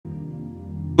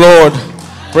Lord.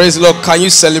 Praise the Lord. Can you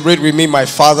celebrate with me, my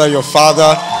father, your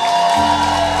father?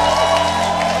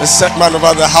 The set man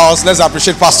over the house. Let's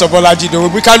appreciate Pastor Bolaji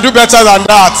Idowu. We can do better than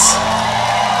that.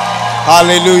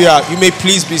 Hallelujah. You may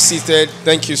please be seated.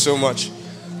 Thank you so much.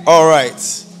 All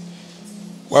right.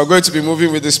 We're going to be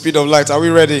moving with the speed of light. Are we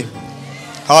ready?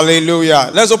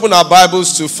 Hallelujah. Let's open our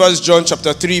Bibles to 1 John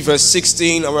chapter 3 verse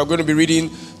 16, and we're going to be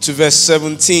reading to verse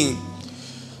 17.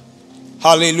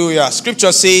 Hallelujah.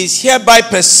 Scripture says, hereby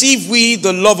perceive we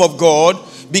the love of God,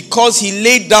 because he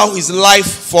laid down his life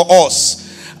for us,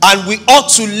 and we ought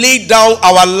to lay down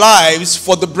our lives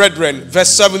for the brethren. Verse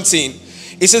 17.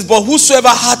 It says, but whosoever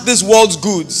hath this world's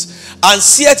goods, and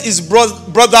seeth his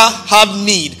brother have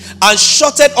need, and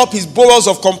shutteth up his bowels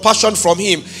of compassion from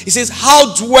him, he says,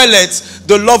 how dwelleth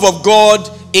the love of God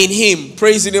in him?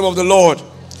 Praise the name of the Lord.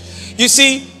 You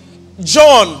see,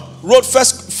 John wrote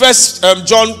first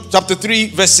John chapter 3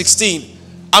 verse 16,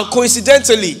 and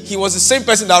coincidentally he was the same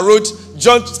person that wrote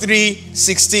John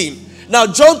 3:16. Now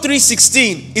John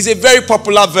 3:16 is a very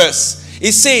popular verse.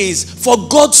 It says, for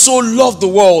God so loved the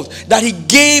world that he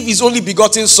gave his only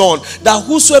begotten son, that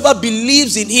whosoever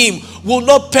believes in him will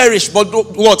not perish but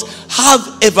what?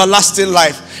 Have everlasting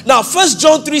life. Now 1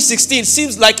 John 3:16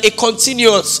 seems like a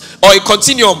continuum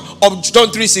of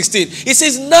John 3:16. It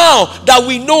says, now that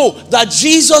we know that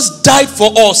Jesus died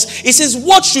for us, it says,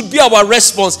 what should be our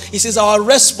response? It says, our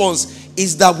response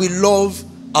is that we love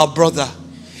our brother.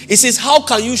 It says, how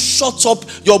can you shut up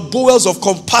your bowels of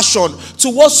compassion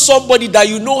towards somebody that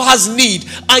you know has need,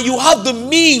 and you have the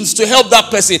means to help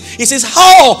that person? It says,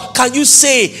 how can you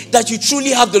say that you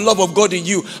truly have the love of God in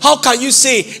you? How can you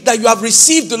say that you have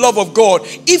received the love of God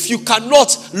if you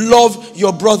cannot love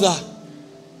your brother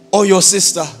or your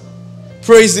sister?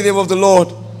 Praise the name of the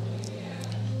Lord.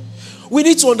 We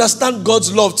need to understand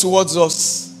God's love towards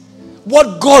us.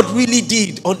 What God really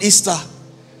did on Easter.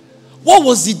 What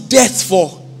was the death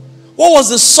for? What was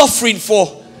the suffering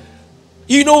for?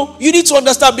 You know, you need to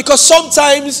understand, because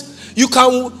sometimes you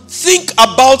can think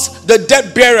about the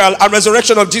death, burial, and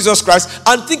resurrection of Jesus Christ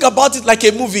and think about it like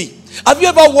a movie. Have you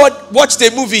ever watched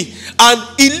a movie and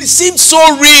it seemed so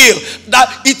real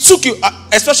that it took you,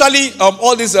 especially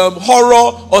all these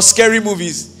horror or scary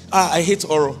movies? I hate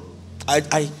horror. I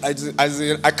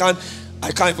can't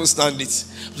even stand it.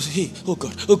 Hey, oh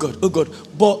God.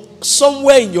 But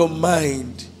somewhere in your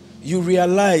mind, you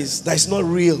realize that it's not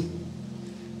real.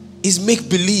 It's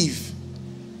make-believe.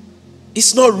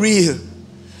 It's not real.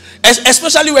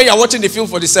 Especially when you're watching the film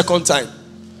for the second time.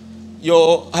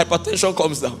 Your hypertension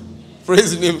comes down.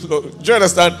 Praise the name of the Lord. Do you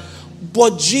understand?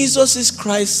 But Jesus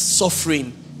Christ's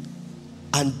suffering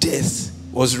and death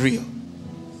was real.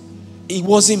 It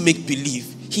wasn't make-believe.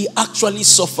 He actually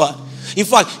suffered. In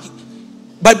fact,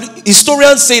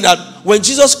 historians say that when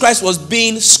Jesus Christ was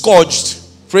being scourged,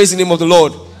 praise the name of the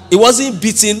Lord, he wasn't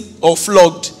beaten or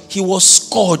flogged. He was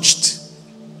scourged.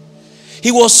 He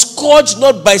was scourged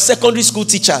not by secondary school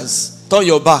teachers. Turn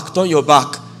your back.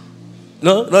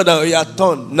 No, yeah,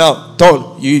 turn. Now,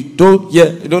 turn. You don't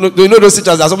know those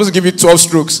teachers that are supposed to give you 12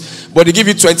 strokes, but they give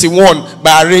you 21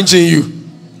 by arranging you.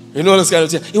 You know those kind of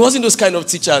teachers. It wasn't those kind of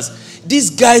teachers.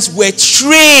 These guys were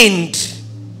trained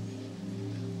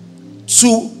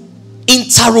to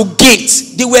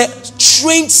interrogate. They were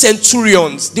trained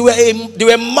centurions. They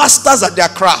were masters at their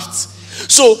craft.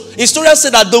 So historians say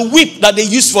that the whip that they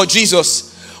used for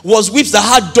Jesus was whips that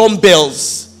had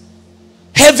dumbbells,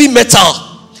 heavy metal,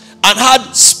 and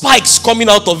had spikes coming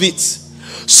out of it,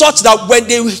 such that when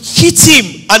they hit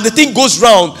him and the thing goes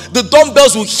round, the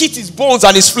dumbbells will hit his bones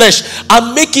and his flesh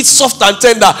and make it soft and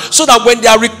tender, so that when they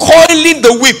are recoiling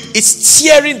the whip, it's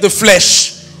tearing the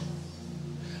flesh.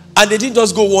 And they didn't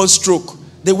just go one stroke.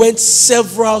 They went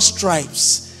several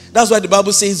stripes. That's why the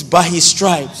Bible says, by his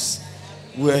stripes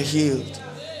we are healed.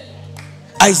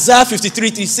 Isaiah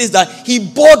 53:3 says that he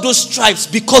bore those stripes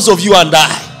because of you and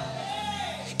I.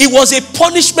 It was a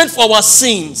punishment for our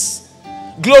sins.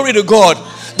 Glory to God.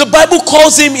 The Bible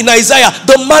calls him in Isaiah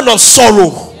the man of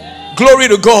sorrow. Glory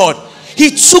to God.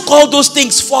 He took all those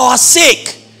things for our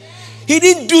sake. He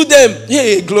didn't do them,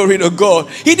 hey, glory to God.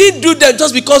 He didn't do them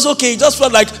just because, okay, he just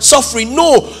felt like suffering.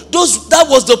 No, that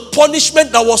was the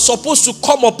punishment that was supposed to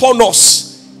come upon us.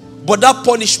 But that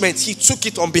punishment, he took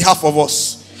it on behalf of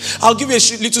us. I'll give you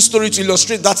a little story to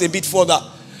illustrate that a bit further.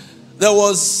 There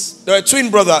were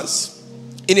twin brothers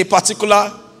in a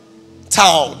particular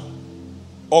town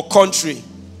or country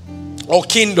or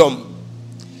kingdom.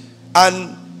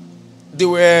 And they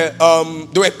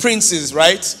were princes,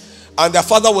 right? And their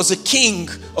father was a king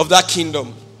of that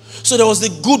kingdom. So there was the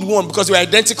good one, because they were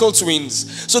identical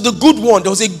twins. So the good one,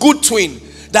 there was a good twin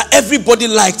that everybody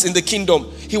liked in the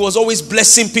kingdom. he was always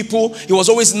blessing people. He was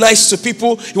always nice to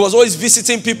people. He was always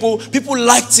visiting people. People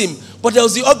liked him. But there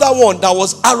was the other one that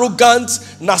was arrogant,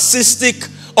 narcissistic,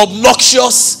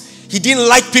 obnoxious. He didn't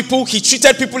like people. He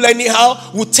treated people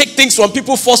anyhow, would take things from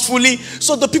people forcefully.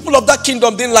 So the people of that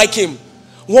kingdom didn't like him.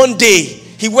 One day,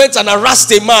 he went and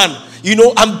harassed a man,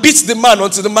 and beat the man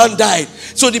until the man died.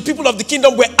 So the people of the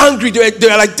kingdom were angry. They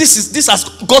were like, this has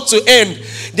got to end.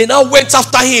 They now went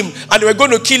after him and they were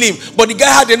going to kill him. But the guy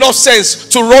had enough sense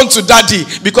to run to daddy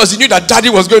because he knew that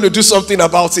daddy was going to do something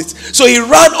about it. So he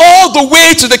ran all the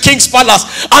way to the king's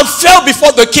palace and fell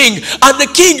before the king. And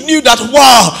the king knew that,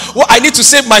 wow, I need to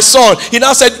save my son. He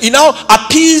now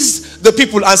appeased the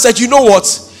people and said, you know what?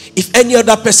 If any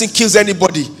other person kills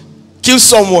anybody, kills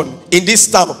someone in this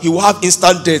town, he will have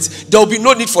instant death. There will be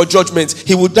no need for judgment.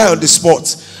 He will die on the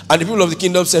spot. And the people of the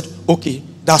kingdom said, okay,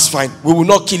 that's fine. We will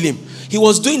not kill him. He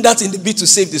was doing that in the bid to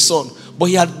save the son. But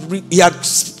he had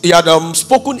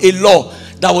spoken a law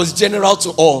that was general to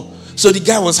all. So the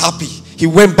guy was happy. He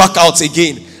went back out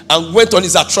again and went on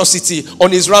his atrocity,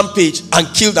 on his rampage, and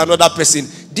killed another person.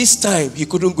 This time, he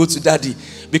couldn't go to daddy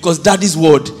because daddy's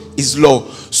word is law.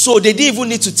 So they didn't even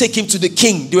need to take him to the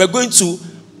king. They were going to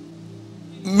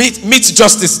meet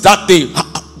justice that day.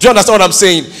 Do you understand what I'm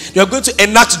saying? They are going to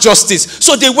enact justice.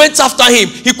 So they went after him.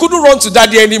 He couldn't run to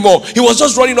daddy anymore. He was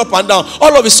just running up and down.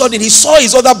 All of a sudden, he saw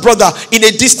his other brother in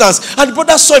a distance. And the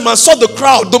brother saw him and saw the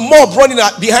crowd, the mob running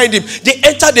behind him. They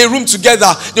entered the room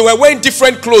together. They were wearing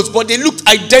different clothes, but they looked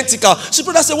identical. So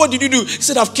the brother said, what did you do? He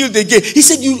said, I've killed the gay. He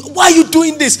said, why are you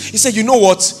doing this? He said, you know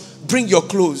what? Bring your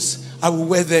clothes. I will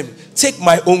wear them. Take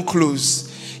my own clothes.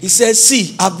 He said,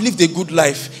 see, I've lived a good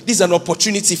life. This is an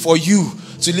opportunity for you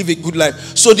to live a good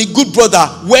life. So the good brother,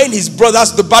 when his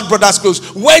brothers, the bad brothers'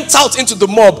 clothes, went out into the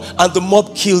mob and the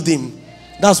mob killed him.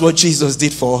 That's what Jesus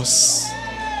did for us.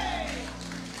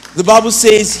 The Bible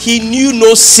says he knew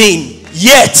no sin,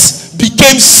 yet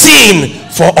became sin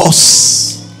for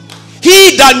us.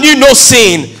 He that knew no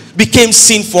sin became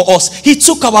sin for us. He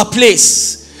took our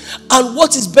place. And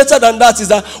what is better than that is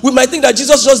that we might think that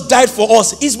Jesus just died for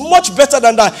us. It's much better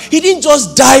than that. He didn't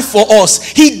just die for us.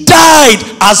 He died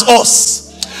as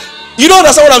us. You don't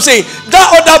understand what I'm saying?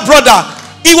 That other brother,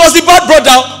 he was the bad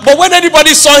brother, but when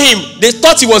anybody saw him, they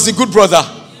thought he was the good brother.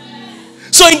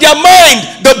 So in their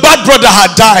mind, the bad brother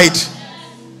had died.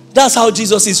 That's how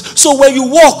Jesus is. So when you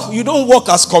walk, you don't walk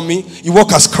as Komi, you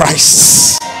walk as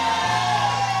Christ.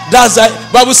 That's why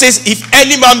the Bible says, if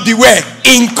any man beware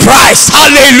in Christ,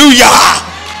 hallelujah,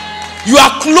 you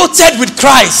are clothed with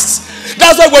Christ.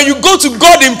 That's why when you go to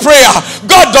God in prayer,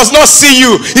 God does not see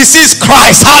you, he sees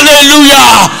Christ,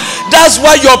 hallelujah. That's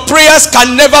why your prayers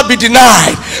can never be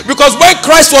denied, because when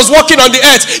Christ was walking on the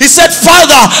earth, he said,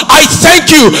 Father, I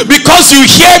thank you because you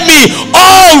hear me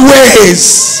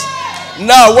always.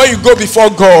 Now when you go before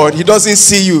God, he doesn't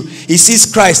see you, he sees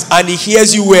Christ, and he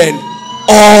hears you when?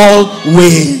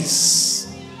 Always.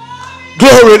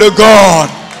 Glory to God.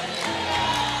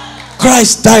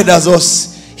 Christ died as us.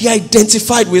 He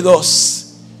identified with us.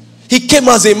 He came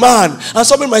as a man. And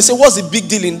somebody might say, what's the big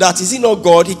deal in that? Is he not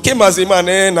God? He came as a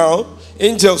man. Now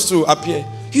angels too appear.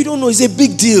 You don't know, it's a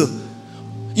big deal.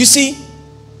 You see,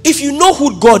 if you know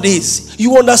who God is,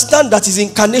 you understand that his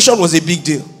incarnation was a big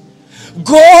deal.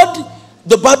 God,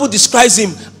 the Bible describes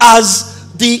him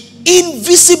as the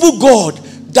invisible God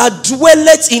that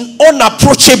dwelleth in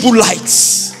unapproachable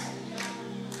lights.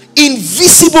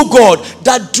 Invisible God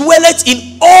that dwelleth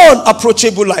in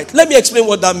unapproachable light. Let me explain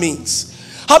what that means.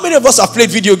 How many of us have played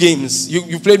video games?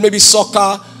 You played maybe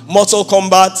soccer, Mortal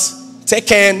Kombat,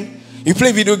 Tekken. You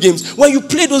play video games. When you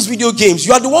play those video games,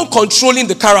 you are the one controlling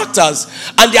the characters,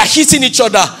 and they are hitting each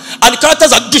other, and the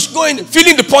characters are going,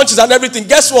 feeling the punches and everything.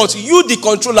 Guess what? You, the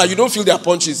controller, you don't feel their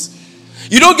punches.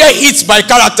 You don't get hit by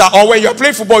character, or when you're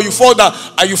playing football, you fall down,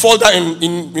 and you fall down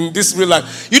in this real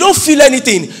life. You don't feel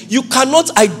anything. You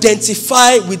cannot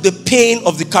identify with the pain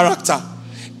of the character.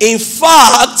 In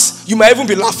fact, you might even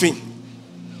be laughing.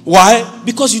 Why?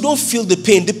 Because you don't feel the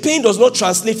pain. The pain does not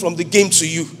translate from the game to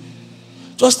you.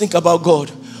 Just think about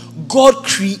God. God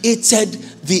created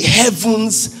the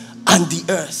heavens and the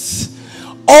earth.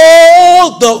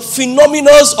 All the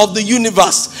phenomena of the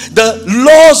universe, the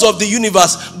laws of the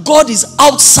universe, God is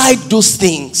outside those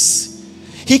things.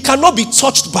 He cannot be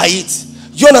touched by it.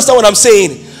 You understand what I'm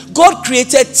saying? God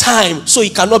created time, so he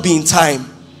cannot be in time.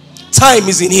 Time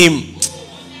is in him.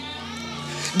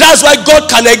 That's why God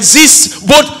can exist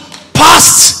both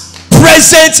past,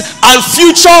 present, and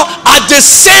future at the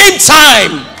same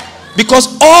time, because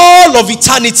all of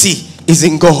eternity is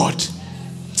in God.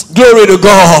 Glory to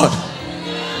God.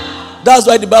 That's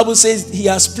why the Bible says he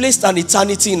has placed an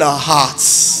eternity in our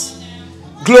hearts.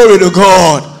 Glory to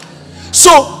God.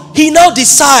 So he now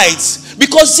decides,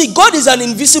 because see, God is an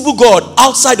invisible God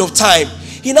outside of time.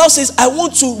 He now says, I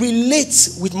want to relate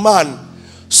with man.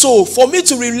 So for me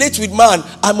to relate with man,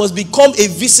 I must become a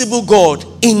visible God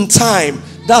in time.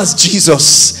 That's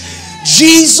Jesus.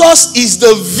 Jesus is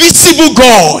the visible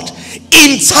God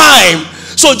in time.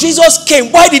 So Jesus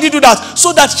came. Why did he do that?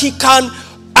 So that he can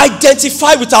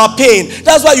identify with our pain.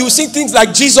 That's why you see things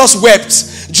like Jesus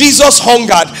wept, Jesus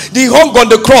hungered. He hung on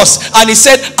the cross and he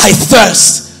said, I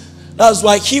thirst. That's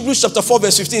why Hebrews chapter 4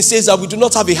 verse 15 says that we do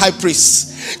not have a high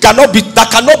priest that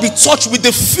cannot be touched with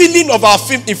the feeling of our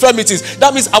infirmities.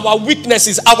 That means our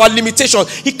weaknesses, our limitations.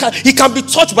 He can be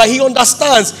touched, but he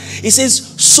understands. He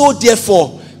says, so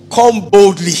therefore, come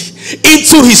boldly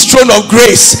into his throne of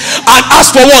grace and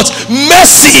ask for what?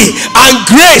 Mercy and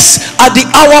grace at the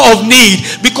hour of need.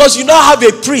 Because you now have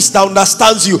a priest that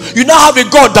understands you. You now have a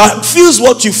God that feels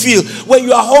what you feel. When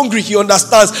you are hungry, he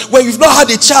understands. When you've not had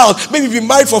a child, maybe you've been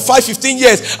married for 5-15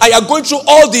 years and you're going through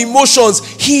all the emotions,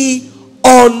 he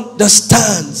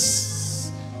understands.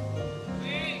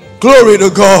 Glory to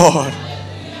God.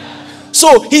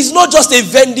 So he's not just a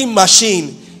vending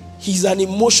machine. He's an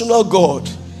emotional God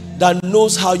that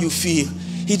knows how you feel.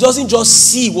 He doesn't just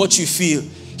see what you feel.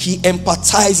 He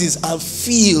empathizes and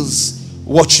feels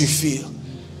what you feel.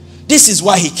 This is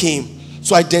why he came,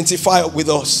 to identify with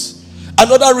us.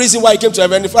 Another reason why he came to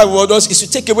identify with us is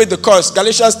to take away the curse.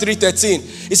 Galatians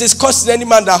 3:13. It says, cursed is any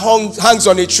man that hangs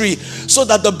on a tree, so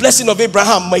that the blessing of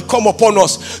Abraham might come upon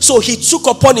us. So he took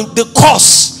upon him the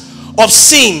curse of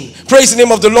sin. Praise the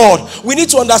name of the Lord. We need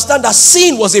to understand that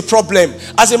sin was a problem.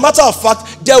 As a matter of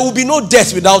fact, there will be no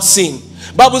death without sin.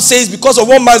 Bible says because of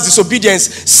one man's disobedience,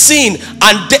 sin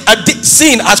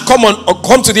has come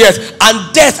to the earth,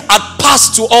 and death had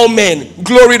passed to all men.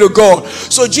 Glory to God.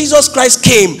 So Jesus Christ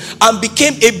came and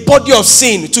became a body of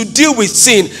sin to deal with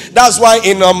sin. That's why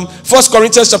in 1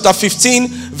 Corinthians chapter 15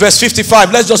 verse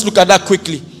 55, let's just look at that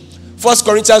quickly. 1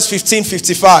 Corinthians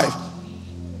 15:55.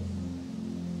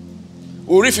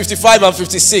 We'll read 55 and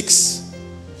 56.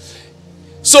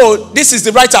 So this is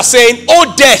the writer saying,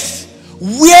 O death,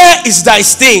 where is thy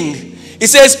sting? He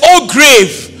says, O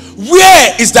grave,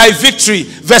 where is thy victory?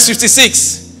 Verse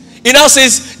 56. It now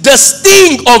says, the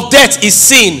sting of death is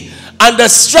sin, and the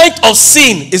strength of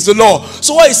sin is the law.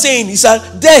 So what he's saying, he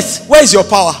said, death, where is your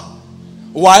power?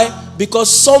 Why? Because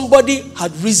somebody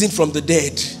had risen from the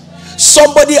dead.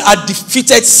 Somebody had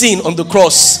defeated sin on the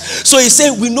cross. So he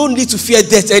said we don't need to fear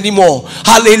death anymore.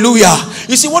 Hallelujah.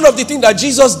 You see, one of the things that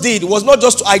Jesus did was not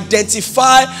just to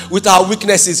identify with our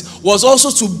weaknesses, was also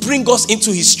to bring us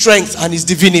into his strength and his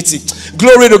divinity.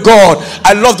 Glory to God.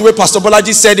 I love the way Pastor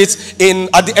Bolaji said it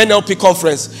at the NLP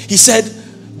conference. He said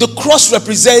the cross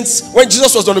represents, when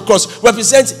Jesus was on the cross,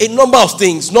 represents a number of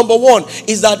things. Number one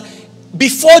is that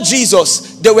before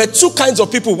Jesus, there were two kinds of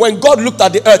people. When God looked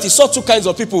at the earth, he saw two kinds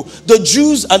of people, the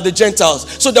Jews and the Gentiles.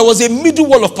 So there was a middle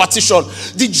wall of partition.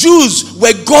 The Jews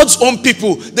were God's own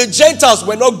people. The Gentiles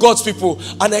were not God's people.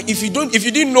 And if you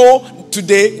didn't know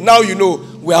today, now you know,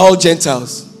 we're all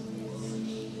Gentiles.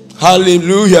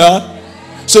 Hallelujah.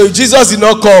 So if Jesus did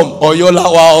not come, or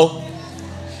wow.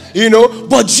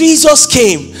 But Jesus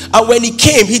came, and when he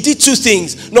came, he did two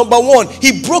things. Number one,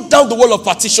 he broke down the wall of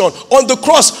partition. On the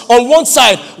cross, on one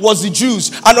side was the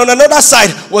Jews, and on another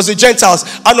side was the Gentiles.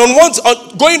 And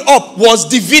going up was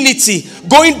divinity.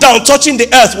 Going down, touching the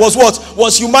earth was what?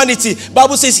 Was humanity.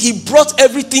 Bible says he brought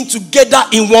everything together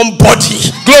in one body.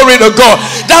 Glory to God.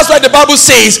 That's why the Bible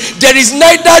says there is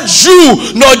neither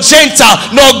Jew nor Gentile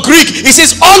nor Greek. It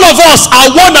says all of us are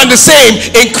one and the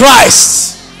same in Christ.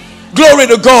 Glory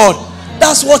to God.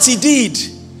 That's what he did.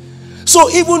 So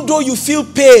even though you feel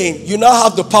pain, you now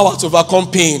have the power to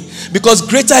overcome pain. Because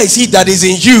greater is he that is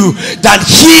in you than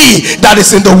he that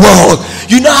is in the world.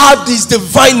 You now have this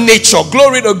divine nature.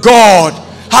 Glory to God.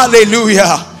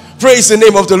 Hallelujah. Praise the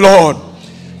name of the Lord.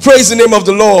 Praise the name of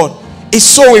the Lord. It's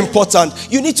so important.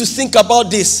 You need to think about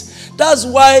this. That's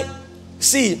why,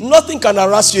 see, nothing can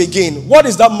harass you again. What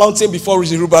is that mountain before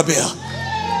Zerubbabel?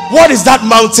 What is that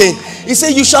mountain? He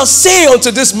said, you shall say unto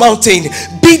this mountain,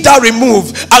 be thou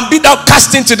removed and be thou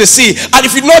cast into the sea. And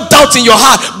if you not doubt in your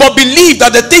heart, but believe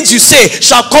that the things you say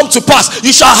shall come to pass,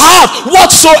 you shall have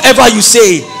whatsoever you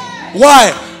say.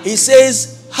 Why? He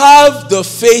says, have the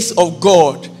faith of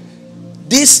God.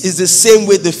 This is the same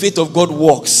way the faith of God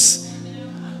works.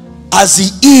 As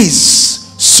he is,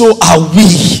 so are we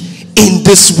in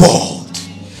this world.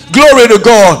 Glory to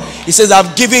God. He says,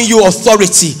 I've given you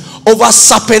authority over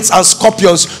serpents and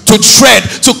scorpions, to tread,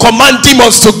 to command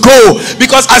demons to go.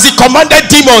 Because as he commanded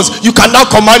demons, you can now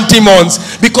command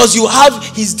demons. Because you have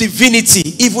his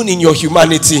divinity even in your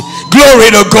humanity.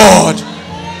 Glory to God.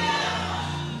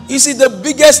 You see, the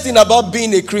biggest thing about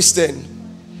being a Christian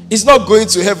is not going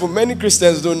to heaven. Many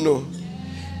Christians don't know.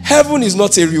 Heaven is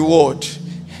not a reward.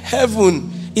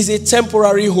 Heaven is a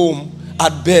temporary home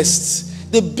at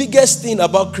best. The biggest thing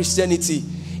about Christianity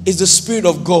is the Spirit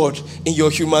of God in your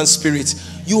human spirit.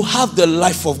 You have the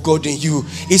life of God in you.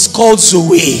 It's called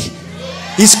Zoe.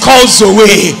 It's called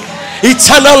Zoe.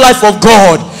 Eternal life of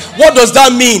God. What does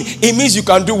that mean? It means you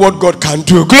can do what God can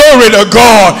do. Glory to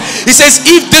God. It says,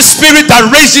 if the Spirit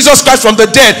that raised Jesus Christ from the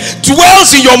dead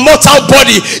dwells in your mortal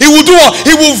body, it will do what?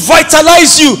 It will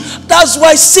vitalize you. That's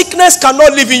why sickness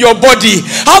cannot live in your body.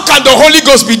 How can the Holy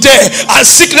Ghost be there and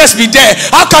sickness be there?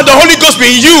 How can the Holy Ghost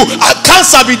be in you and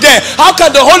cancer be there? How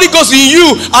can the Holy Ghost be in you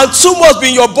and tumors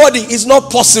be in your body? It's not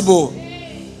possible.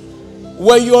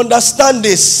 When you understand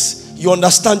this, you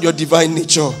understand your divine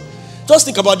nature. Just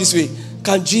think about this way.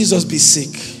 Can Jesus be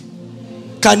sick?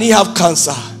 Can he have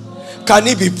cancer? Can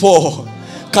he be poor?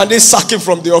 Can they sack him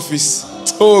from the office?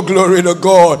 Oh, glory to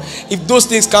God. If those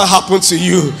things can't happen to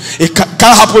you, it can't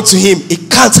happen to him. It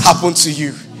can't happen to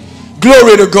you.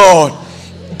 Glory to God.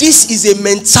 This is a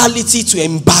mentality to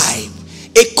imbibe,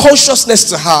 a consciousness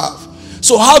to have.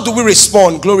 So how do we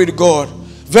respond? Glory to God.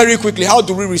 Very quickly, how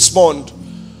do we respond?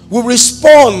 We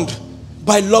respond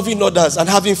by loving others and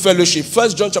having fellowship. 1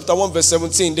 John chapter 1 verse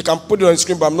 17. They can put it on the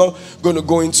screen, but I'm not going to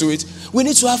go into it. We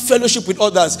need to have fellowship with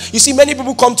others. You see, many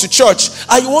people come to church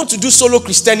and you want to do solo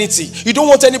Christianity. You don't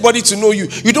want anybody to know you.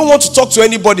 You don't want to talk to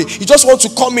anybody. You just want to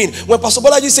come in. When Pastor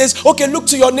Bolaji says, okay, look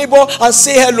to your neighbor and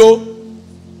say hello.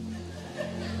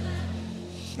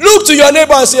 Look to your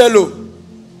neighbor and say hello.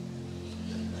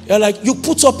 You're like, you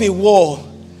put up a wall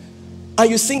and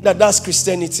you think that that's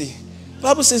Christianity. The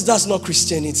Bible says that's not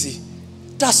Christianity.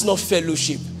 That's not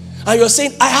fellowship. And you're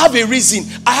saying, I have a reason.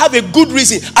 I have a good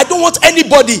reason. I don't want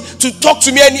anybody to talk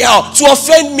to me anyhow, to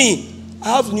offend me.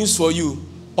 I have news for you.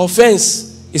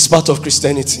 Offense is part of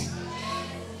Christianity.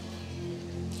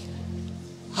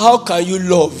 How can you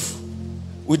love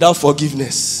without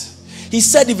forgiveness? He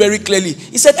said it very clearly.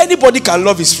 He said anybody can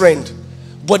love his friend,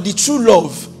 but the true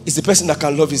love is the person that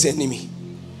can love his enemy.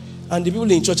 And the people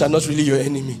in church are not really your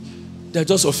enemy. They're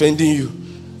just offending you.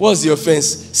 What's the offense?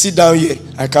 Sit down here.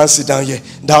 I can't sit down here.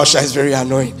 That usher is very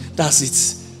annoying. That's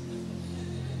it.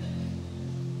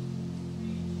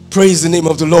 Praise the name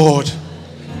of the Lord.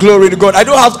 Glory to God.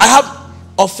 I have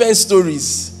offense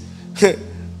stories.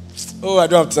 Oh, I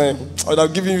don't have time.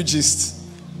 I've given you gist.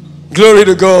 Glory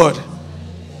to God.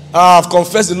 I've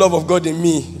confessed the love of God in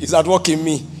me. It's at work in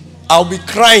me. I'll be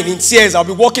crying in tears. I'll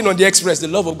be walking on the express. The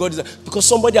love of God is there. Because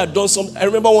somebody had done something. I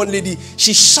remember one lady,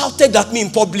 she shouted at me in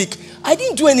public. I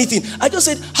didn't do anything. I just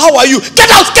said, how are you? Get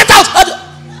out, get out.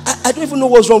 I don't even know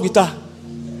what's wrong with her.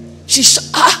 She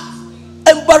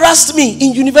embarrassed me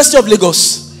in University of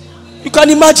Lagos. You can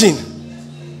imagine.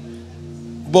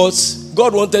 But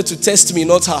God wanted to test me,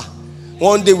 not her.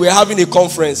 One day we were having a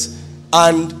conference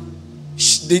and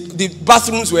the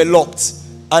bathrooms were locked.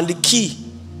 And the key,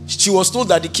 she was told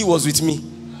that the key was with me.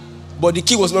 But the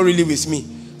key was not really with me.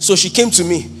 So she came to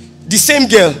me. The same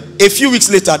girl, a few weeks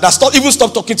later, that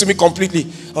stopped talking to me completely.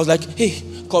 I was like, hey,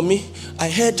 call me. I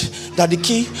heard that the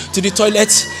key to the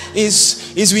toilet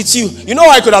is with you. You know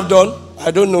what I could have done?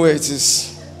 I don't know where it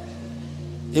is.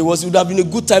 It would have been a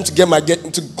good time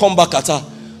to come back at her.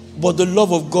 But the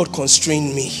love of God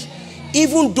constrained me.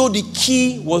 Even though the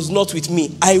key was not with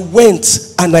me, I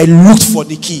went and I looked for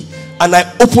the key. And I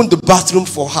opened the bathroom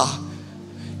for her.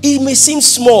 It may seem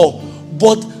small,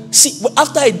 but see,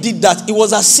 after I did that, it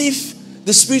was as if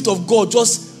the Spirit of God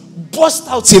just burst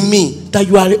out in me that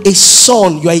you are a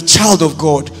son, you are a child of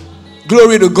God.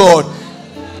 Glory to God.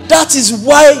 That is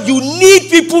why you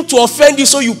need people to offend you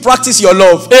so you practice your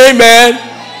love. Amen.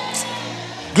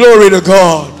 Glory to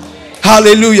God.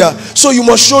 Hallelujah. So you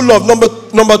must show love.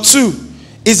 Number 2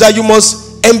 is that you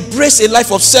must embrace a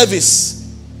life of service.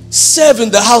 Serve in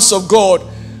the house of God.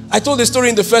 I told the story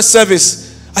in the first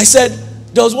service. I said,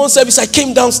 there was one service, I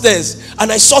came downstairs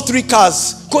and I saw 3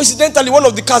 cars. Coincidentally, one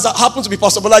of the cars happened to be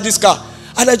Pastor Bolaji's car.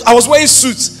 And I was wearing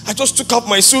suits. I just took out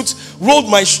my suit, rolled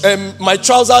my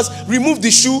trousers, removed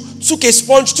the shoe, took a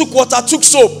sponge, took water, took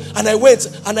soap. And I went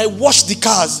and I washed the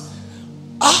cars.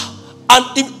 And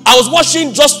I was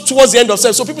washing just towards the end of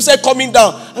service. So people started coming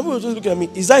down. And people were just looking at me.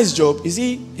 Is that his job? Is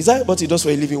that what he does for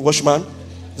a living? Washman?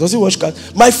 Is Does he wash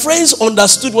cars? My friends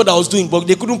understood what I was doing, but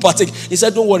they couldn't partake. He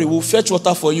said, don't worry, we'll fetch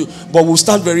water for you, but we'll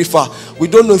stand very far. We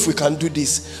don't know if we can do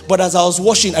this. But as I was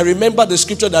washing, I remember the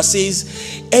scripture that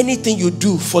says, anything you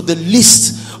do for the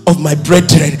least of my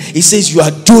brethren, it says you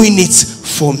are doing it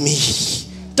for me.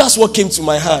 That's what came to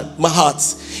my heart.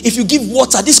 If you give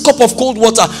water, this cup of cold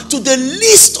water, to the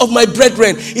least of my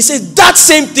brethren, it says that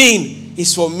same thing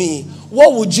is for me.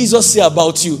 What would Jesus say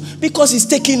about you? Because he's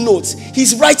taking notes.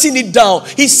 He's writing it down.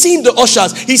 He's seen the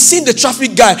ushers. He's seen the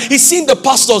traffic guy. He's seen the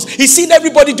pastors. He's seen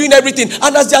everybody doing everything.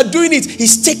 And as they are doing it,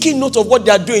 he's taking note of what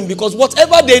they are doing. Because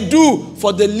whatever they do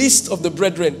for the least of the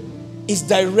brethren is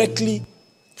directly,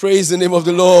 praise the name of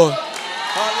the Lord.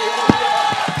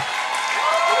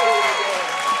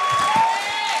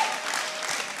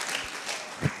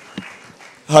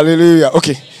 Hallelujah.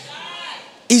 Okay.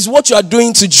 Is what you are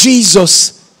doing to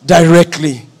Jesus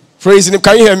directly. Praise him.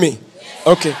 Can you hear me?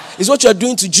 Okay. It's what you are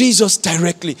doing to Jesus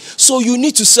directly. So you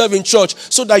need to serve in church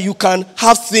so that you can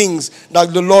have things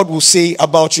that the Lord will say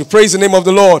about you. Praise the name of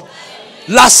the Lord.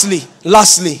 Lastly,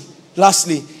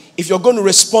 if you're going to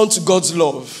respond to God's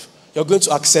love, you're going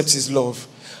to accept his love.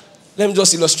 Let me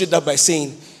just illustrate that by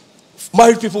saying,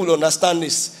 married people will understand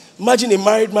this. Imagine a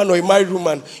married man or a married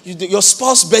woman. Your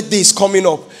spouse's birthday is coming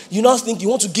up. You now think you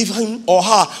want to give him or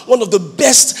her one of the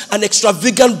best and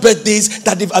extravagant birthdays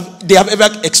that they have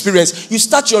ever experienced. You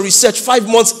start your research 5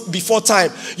 months before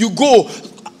time. You go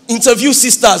interview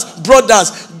sisters,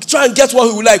 brothers, try and get what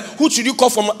he would like. Who should you call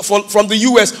from the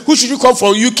US? Who should you call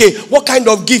from UK? What kind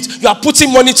of gift? You are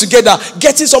putting money together,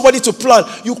 getting somebody to plan.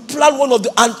 You plan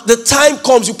and the time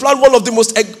comes, you plan one of the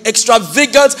most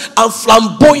extravagant and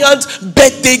flamboyant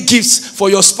birthday gifts for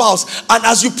your spouse. And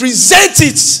as you present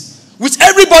it with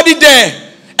everybody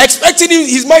there, expecting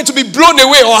his mind to be blown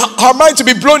away or her mind to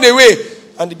be blown away,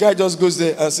 and the guy just goes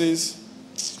there and says,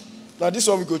 now this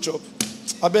one we go chop.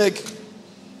 I beg.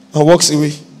 And walks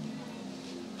away.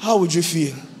 How would you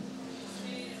feel?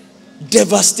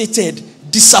 Devastated,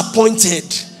 disappointed.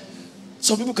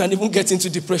 Some people can even get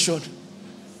into depression.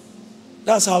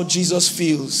 That's how Jesus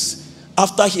feels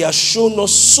after he has shown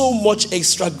us so much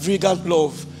extravagant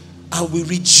love and we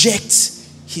reject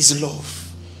his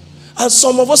love. And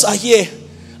some of us are here,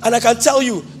 and I can tell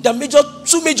you there are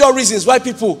two major reasons why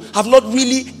people have not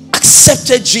really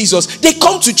accepted Jesus. They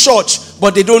come to church,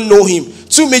 but they don't know him.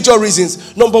 Two major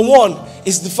reasons. Number one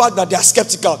is the fact that they are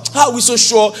skeptical. How are we so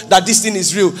sure that this thing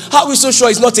is real? How are we so sure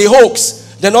it's not a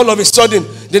hoax? Then all of a sudden,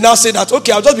 they now say that,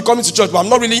 okay, I'll just be coming to church, but I'm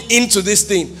not really into this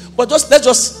thing. But let's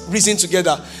just reason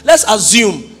together. Let's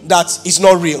assume that it's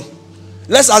not real.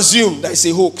 Let's assume that it's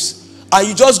a hoax. And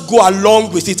you just go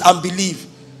along with it and believe.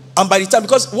 And by the time,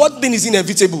 because one thing is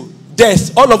inevitable,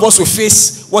 death, all of us will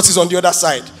face what is on the other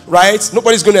side, right?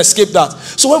 Nobody's going to escape that.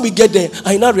 So when we get there,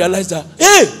 I now realize that,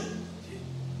 hey,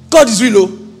 God is real,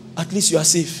 oh. At least you are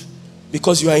safe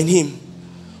because you are in him.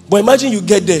 But imagine you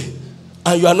get there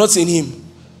and you are not in him.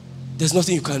 There's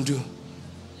nothing you can do.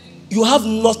 You have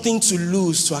nothing to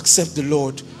lose to accept the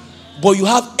Lord, but you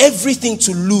have everything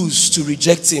to lose to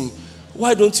reject him.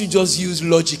 Why don't you just use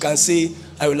logic and say,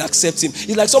 I will accept him?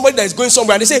 It's like somebody that is going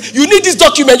somewhere and they say, you need this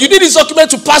document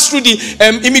to pass through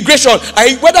the immigration.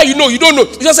 Whether you know, you don't know,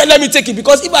 you just say, let me take it,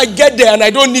 because if I get there and I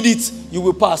don't need it, you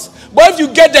will pass. But if you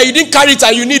get there, you didn't carry it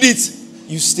and you need it,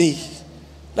 you stay.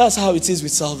 That's how it is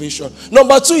with salvation.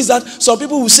 Number two is that some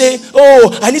people will say,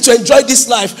 oh, I need to enjoy this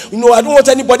life. I don't want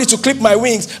anybody to clip my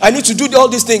wings. I need to do all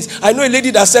these things. I know a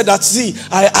lady that said that, see,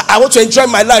 I want to enjoy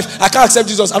my life. I can't accept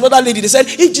Jesus. Another lady, they said,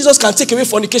 if Jesus can take away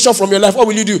fornication from your life, what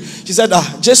will you do? She said,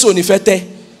 Jesus nifete.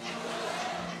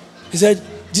 He said,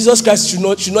 Jesus Christ should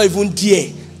not even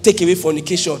dare take away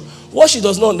fornication. What she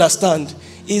does not understand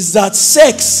is that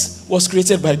sex was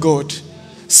created by God.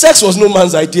 Sex was no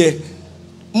man's idea.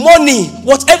 Money,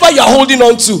 whatever you are holding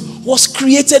on to, was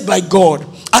created by God.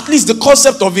 At least the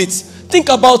concept of it. Think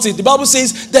about it. The Bible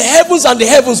says the heavens and the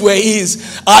heavens were his,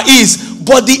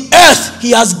 but the earth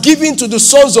he has given to the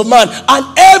sons of man and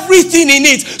everything in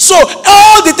it. So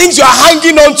all the things you are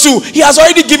hanging on to, he has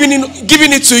already given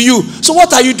it to you. So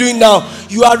what are you doing now?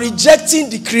 You are rejecting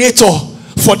the creator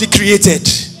for the created.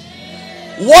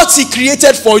 What he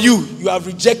created for you, you have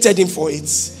rejected him for it.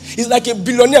 It's like a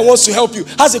billionaire wants to help you,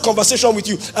 has a conversation with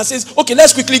you and says, okay,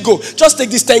 let's quickly go. Just take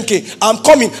this 10K. I'm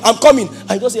coming.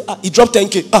 And you just say, he dropped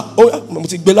 10K.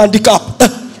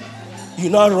 You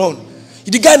now run.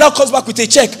 The guy now comes back with a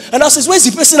check and now says, where's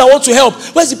the person I want to help?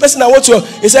 Where's the person I want to help?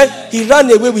 He said, he ran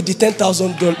away with the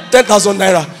 10,000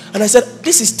 naira. And I said,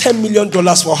 this is $10 million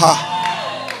for her.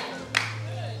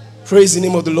 Praise the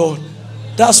name of the Lord.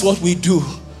 That's what we do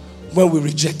when we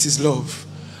reject his love.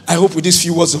 I hope with these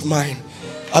few words of mine,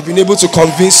 I've been able to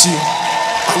convince you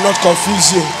and not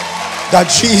confuse you that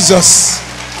Jesus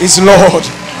is Lord.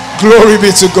 Glory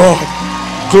be to God.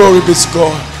 Glory be to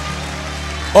God.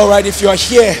 All right, if you are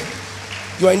here,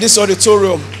 you are in this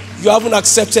auditorium, you haven't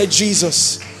accepted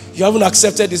Jesus, you haven't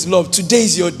accepted his love, today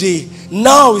is your day.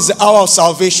 Now is the hour of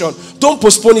salvation. Don't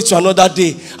postpone it to another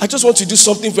day. I just want to do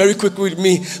something very quickly with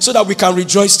me so that we can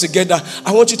rejoice together.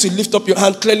 I want you to lift up your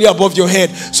hand clearly above your head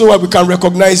so that we can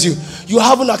recognize you. You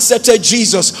haven't accepted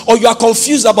Jesus, or you are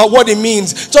confused about what it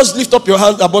means. Just lift up your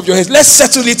hand above your head. Let's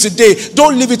settle it today.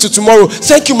 Don't leave it to tomorrow.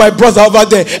 Thank you, my brother over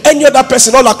there. Any other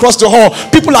person all across the hall,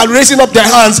 people are raising up their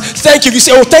hands. Thank you. You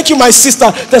say, oh, thank you, my sister.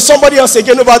 There's somebody else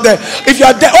again over there. If you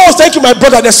are there, oh, thank you, my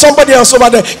brother. There's somebody else over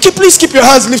there. Please keep your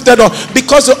hands lifted up,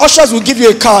 because the ushers will give you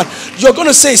a card. You're going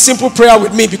to say a simple prayer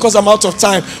with me because I'm out of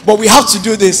time, but we have to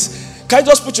do this. Can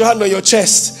you just put your hand on your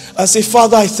chest and say,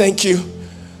 Father, I thank you.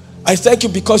 I thank you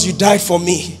because you died for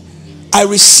me. I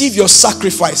receive your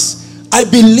sacrifice. I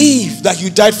believe that you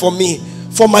died for me,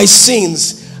 for my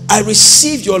sins. I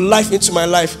receive your life into my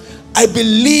life. I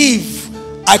believe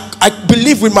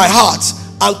with my heart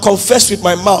and confess with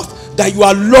my mouth that you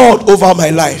are Lord over my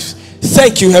life.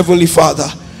 Thank you, Heavenly Father.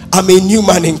 I'm a new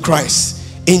man in Christ.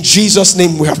 In Jesus'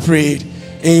 name we have prayed.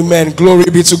 Amen. Glory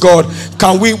be to God.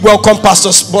 Can we welcome Pastor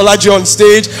Bolaji on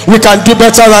stage? We can do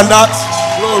better than that.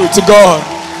 Glory to God.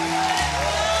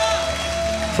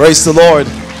 Praise the Lord.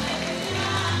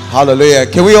 Hallelujah.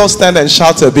 Can we all stand and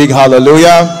shout a big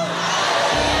hallelujah?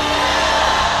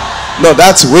 No,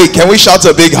 that's weak. Can we shout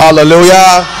a big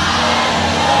hallelujah?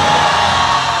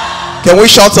 Can we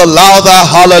shout a louder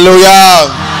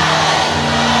hallelujah?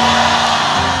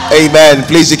 Amen.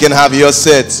 Please, you can have your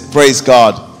seat. Praise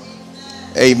God.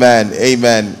 Amen.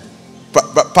 Amen.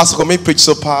 Pastor Kwame preached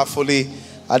so powerfully.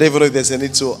 I don't even know if there's a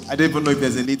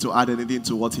need to add anything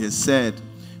to what he has said,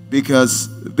 because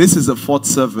this is the fourth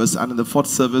service, and in the fourth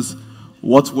service,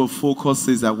 what we'll focus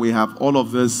is that we have all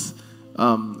of this.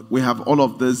 We have all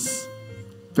of this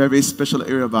very special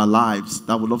area of our lives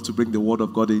that we love to bring the Word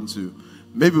of God into.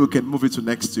 Maybe we can move it to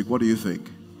next week. What do you think?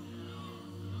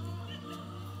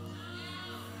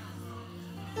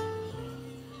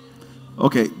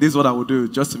 Okay, this is what I will do,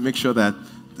 just to make sure that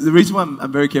the reason why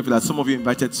I'm very careful that some of you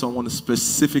invited someone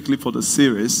specifically for the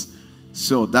series,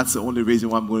 so that's the only reason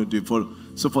why I'm going to do it.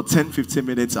 So for 10-15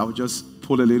 minutes, I'll just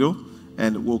pull a little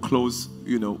and we'll close,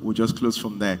 we'll just close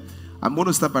from there. I'm going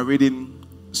to start by reading.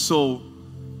 So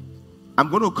I'm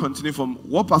going to continue from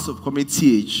what Pastor Kwame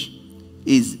teach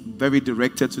is very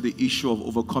directed to the issue of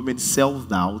overcoming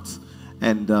self-doubt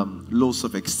and low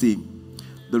self-esteem.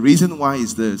 The reason why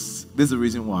is this. This is the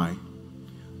reason why.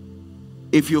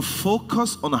 If you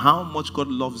focus on how much God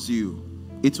loves you,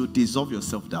 it will dissolve your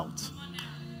self-doubt.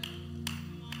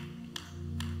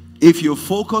 If you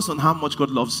focus on how much God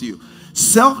loves you,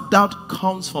 self-doubt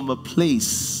comes from a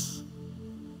place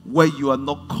where you are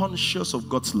not conscious of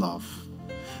God's love.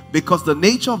 Because the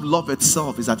nature of love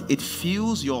itself is that it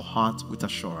fills your heart with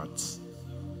assurance.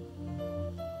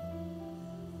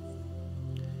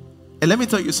 And let me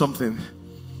tell you something.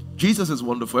 Jesus is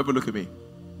wonderful. Ever look at me.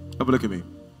 Ever look at me.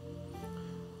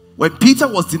 When Peter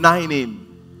was denying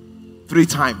him 3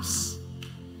 times,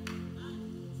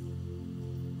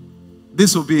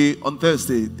 this will be on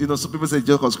Thursday. Some people say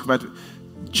Jesus was crucified.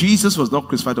 Jesus was not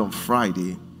crucified on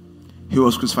Friday. He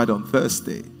was crucified on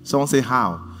Thursday. Someone say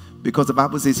how? Because the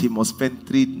Bible says he must spend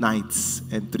 3 nights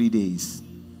and 3 days.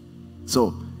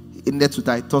 So, in there to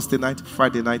die Thursday night,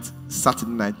 Friday night,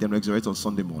 Saturday night, then resurrect on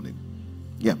Sunday morning.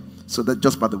 Yeah. So that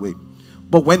just by the way.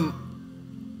 But when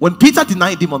Peter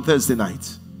denied him on Thursday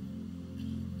night,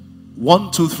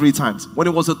 1, 2, 3 times. When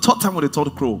it was the 3rd time when the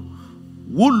 3rd crow,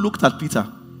 who looked at Peter?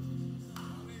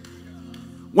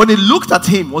 When he looked at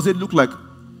him, was it look like?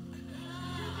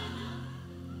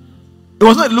 It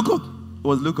was not a look of. It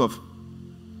was a look of,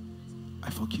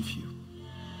 I forgive you.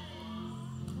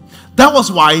 That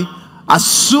was why, as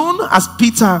soon as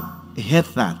Peter heard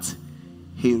that,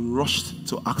 he rushed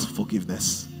to ask for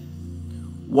forgiveness.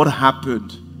 What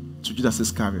happened to Judas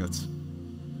Iscariot?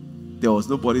 There was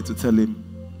nobody to tell him,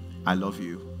 I love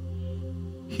you.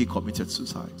 He committed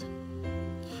suicide.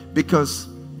 Because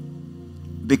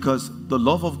the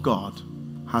love of God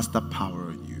has the power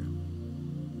in you.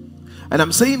 And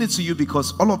I'm saying it to you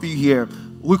because all of you here,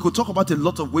 we could talk about a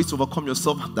lot of ways to overcome your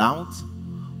self-doubt.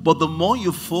 But the more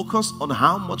you focus on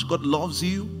how much God loves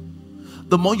you,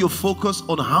 the more you focus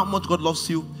on how much God loves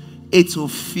you, it will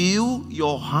fill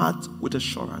your heart with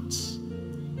assurance.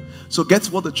 So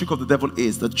guess what the trick of the devil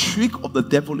is? The trick of the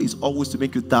devil is always to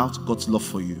make you doubt God's love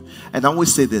for you. And I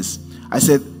always say this. I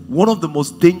said, one of the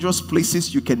most dangerous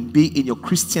places you can be in your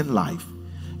Christian life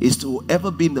is to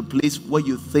ever be in a place where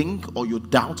you think or you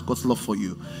doubt God's love for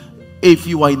you. If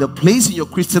you are in a place in your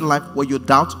Christian life where you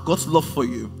doubt God's love for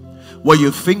you, where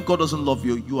you think God doesn't love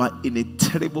you, you are in a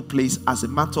terrible place. As a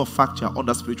matter of fact, you are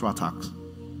under spiritual attacks.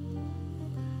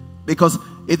 Because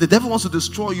if the devil wants to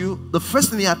destroy you, the first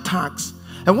thing he attacks,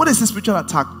 and when they say spiritual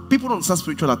attack, people don't understand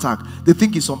spiritual attack. They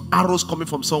think it's some arrows coming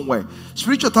from somewhere.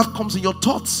 Spiritual attack comes in your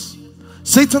thoughts.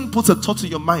 Satan puts a thought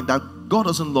in your mind that God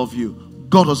doesn't love you,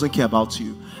 God doesn't care about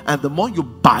you. And the more you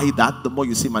buy that, the more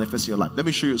you see manifest in your life. Let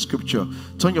me show you a scripture.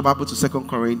 Turn your Bible to 2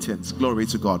 Corinthians. Glory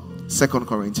to God. 2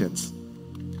 Corinthians.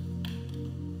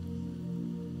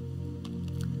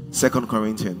 2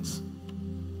 Corinthians.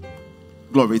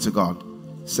 Glory to God.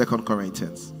 2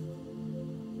 Corinthians.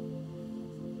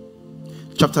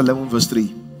 Chapter 11 verse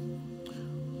 3.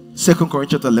 2 Corinthians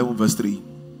chapter 11 verse 3.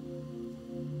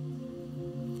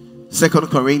 2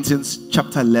 Corinthians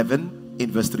chapter 11 in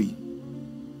verse 3.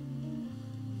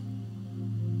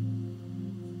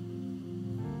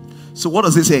 So what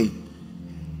does it say?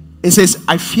 It says,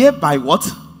 I fear by what?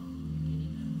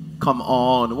 Come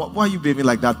on. Why are you behaving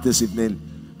like that this evening?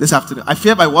 This afternoon? I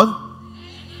fear by what?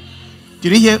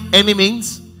 Did you hear any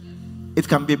means? It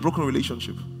can be a broken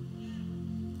relationship.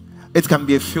 It can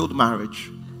be a failed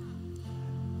marriage.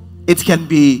 It can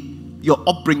be your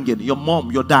upbringing, your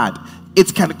mom, your dad.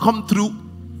 It can come through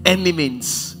any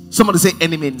means. Somebody say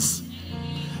any means.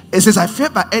 It says, I fear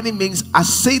by any means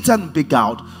as Satan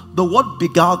beguiled. The word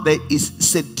beguiled there is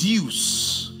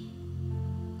seduce.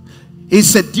 He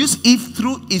seduced Eve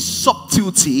through his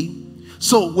subtlety.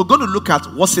 So we're going to look at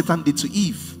what Satan did to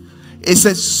Eve. It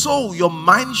says, so your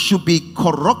mind should be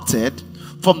corrupted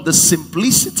from the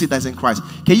simplicity that's in Christ.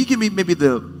 Can you give me maybe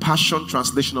the Passion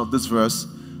translation of this verse?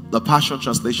 The Passion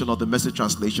translation or the Message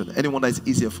translation? Anyone that is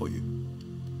easier for you?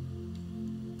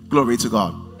 Glory to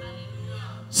God.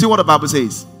 See what the Bible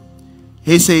says.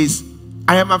 He says,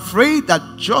 I am afraid that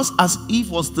just as Eve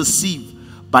was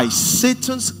deceived by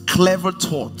Satan's clever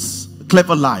thoughts,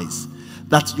 clever lies,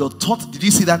 that your thought, did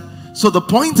you see that? So the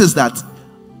point is that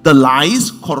the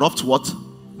lies corrupt what?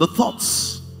 The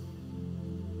thoughts.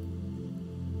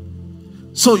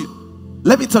 So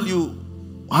let me tell you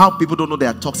how people don't know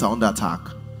their thoughts are under attack.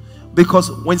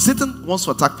 Because when Satan wants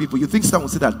to attack people, you think Satan will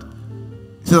say that?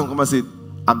 Satan will come and say,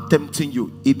 I'm tempting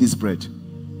you, eat this bread.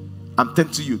 I'm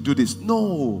tempting you, do this.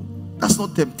 No, that's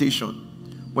not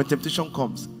temptation. When temptation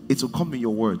comes, it will come in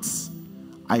your words.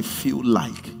 I feel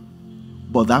like.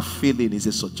 But that feeling is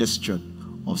a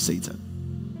suggestion of Satan.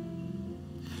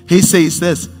 He says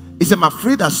this. He said, I'm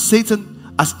afraid that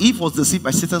Satan, as Eve was deceived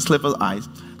by Satan's clever eyes,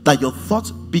 that your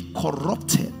thoughts be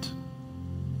corrupted.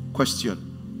 Question.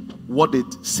 What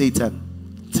did Satan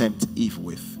tempt Eve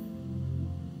with?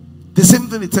 The same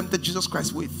thing he tempted Jesus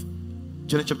Christ with.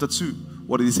 John chapter 2.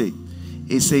 What did he say?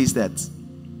 He says that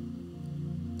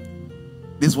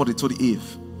this is what he told Eve.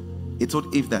 He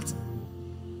told Eve that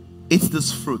eat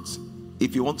this fruit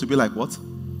if you want to be like what?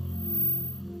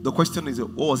 The question is,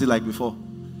 what was it like before?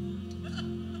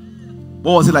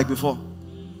 What was it like before?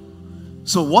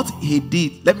 So what he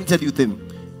did, let me tell you a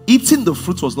thing. Eating the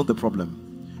fruit was not the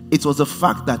problem. It was the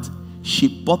fact that she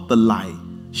bought the lie.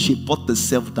 She bought the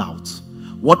self-doubt.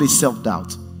 What is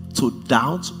self-doubt? To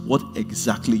doubt what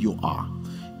exactly you are.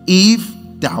 Eve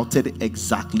doubted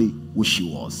exactly who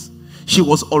she was. She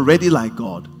was already like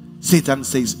God. Satan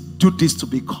says, do this to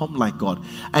become like God.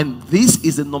 And this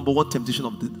is the number one temptation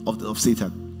of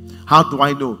Satan. How do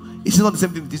I know? It's not the same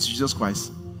thing he did to Jesus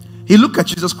Christ. He looked at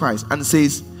Jesus Christ and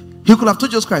says, he could have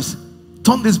told Jesus Christ,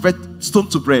 turn this stone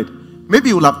to bread. Maybe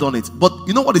he would have done it. But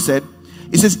you know what he said?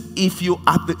 He says, if you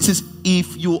are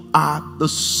the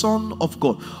Son of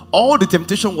God. All the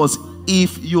temptation was,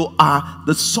 if you are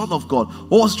the Son of God.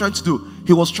 What was he trying to do?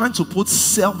 He was trying to put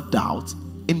self-doubt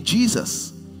in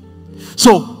Jesus.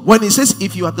 So when he says,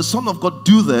 if you are the Son of God,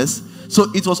 do this.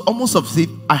 So it was almost as if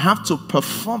I have to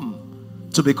perform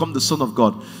to become the Son of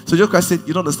God. So Jesus Christ said,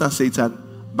 you don't understand, Satan.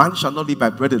 Man shall not live by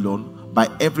bread alone, by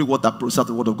every word that proceeds out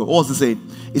the word of God. What was he saying?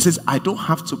 He says, I don't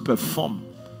have to perform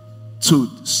to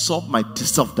solve my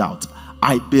self-doubt.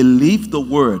 I believe the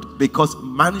word, because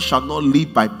man shall not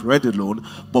live by bread alone,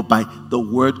 but by the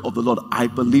word of the Lord. I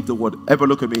believe the word. Ever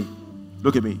look at me.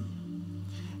 Look at me.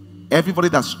 Everybody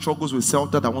that struggles with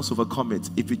self-doubt, that wants to overcome it,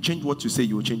 if you change what you say,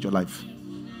 you will change your life.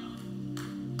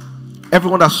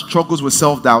 Everyone that struggles with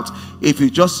self-doubt, if you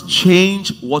just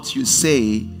change what you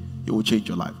say, it will change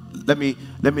your life.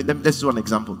 Let's do an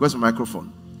example. Where's my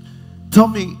microphone? Tell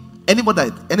me,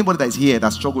 anybody that is here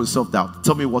that struggles with self-doubt,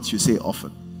 tell me what you say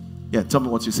often. Yeah, tell me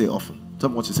what you say often. Tell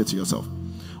me what you say to yourself.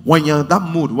 When you're in that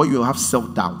mood where you have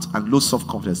self-doubt and low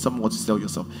self-confidence, tell me what you tell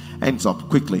yourself. Ends up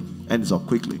quickly.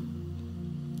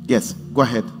 Yes, go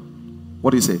ahead.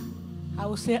 What do you say? I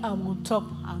will say I'm on top,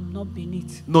 I'm not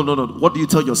beneath. No. What do you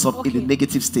tell yourself in the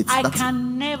negative state? I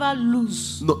can never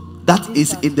lose. No, that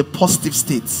is in the positive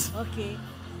state. Okay.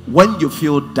 When you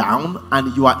feel down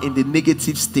and you are in the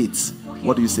negative state,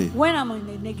 what do you say? When I'm in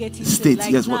the negative state,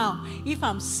 like yes, now, if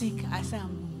I'm sick, I say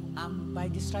I'm by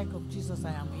the strike of Jesus,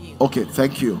 I am healed. Okay,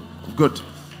 thank you. Good.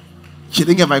 She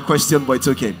didn't get my question, but it's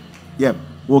okay. Yeah,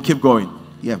 we'll keep going.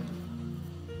 Yeah.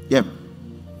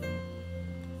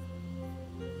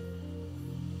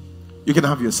 You can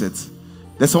have your seat.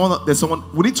 There's someone.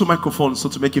 We need two microphones so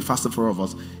to make it faster for all of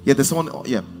us. Yeah, there's someone.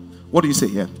 Yeah. What do you say?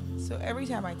 Yeah. So every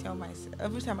time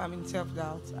I'm in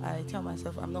self-doubt, I tell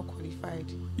myself I'm not qualified.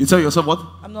 You tell yourself what?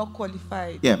 I'm not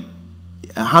qualified. Yeah.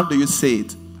 How do you say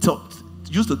it?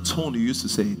 Use the tone you used to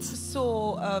say it.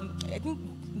 So I think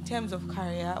in terms of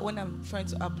career, when I'm trying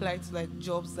to apply to like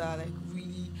jobs that are like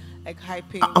really like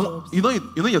high-paying jobs. You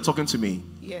know you're talking to me.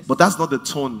 Yes. But that's not the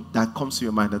tone that comes to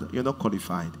your mind, that you're not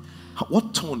qualified.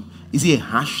 What tone? Is it a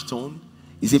harsh tone?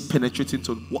 Is it penetrating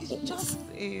tone? It's just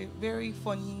a very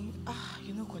funny,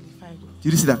 you're not qualified.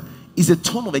 Did you see that? It's a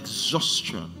tone of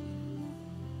exhaustion.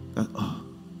 That,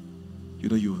 you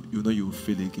know you will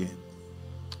fail again.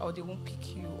 Or they won't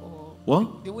pick you, or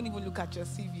what? They won't even look at your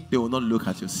CV. They will not look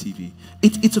at your CV.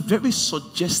 It's a very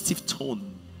suggestive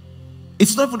tone.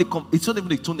 It's not even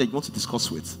the tone that you want to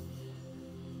discuss with.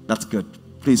 That's good.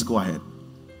 Please go ahead.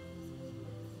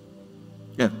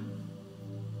 Yeah.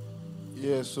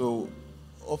 Yeah, so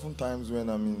oftentimes when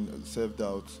I'm in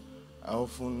self-doubt, I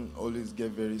often always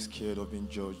get very scared of being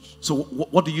judged. So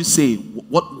what do you say?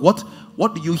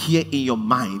 What do you hear in your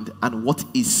mind and what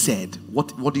is said?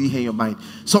 What do you hear in your mind?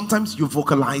 Sometimes you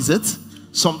vocalize it,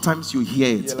 sometimes you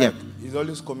hear it. Yeah, it's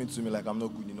always coming to me like I'm not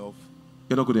good enough.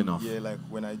 You're not good enough. Yeah, like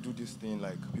when I do this thing,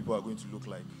 like people are going to look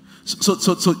like.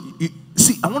 So you,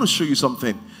 see, I want to show you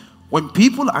something. When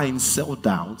people are in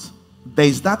self-doubt, there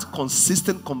is that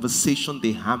consistent conversation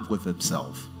they have with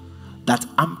themselves that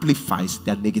amplifies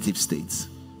their negative states.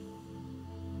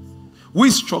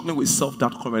 We're struggling with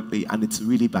self-doubt currently, and it's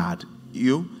really bad.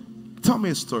 You tell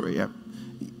me a story. Yeah,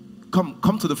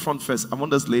 come to the front first. I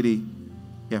want this lady.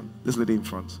 Yeah, this lady in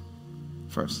front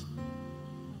first.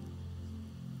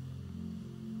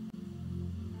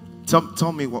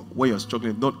 Tell me where you're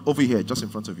struggling. Not over here, just in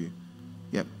front of you.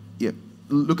 Yeah.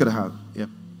 Look at her. Yeah.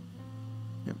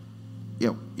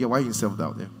 Why are you in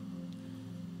self-doubt? Yeah.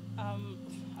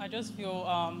 I just feel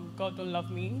God don't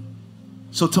love me.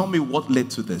 So tell me what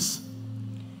led to this.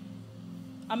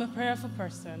 I'm a prayerful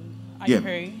person. I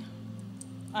pray.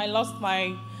 I lost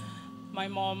my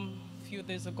mom a few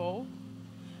days ago,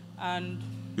 and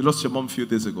you lost your mom a few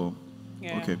days ago.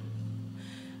 Yeah. Okay.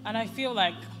 And I feel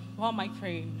like, why am I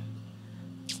praying?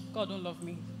 God don't love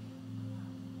me.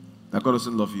 That God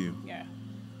doesn't love you? Yeah.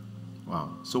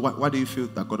 Wow. So why do you feel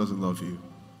that God doesn't love you?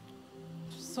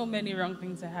 So many wrong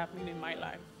things are happening in my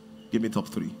life. Give me top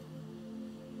 3.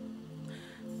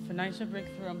 Financial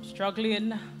breakthrough, I'm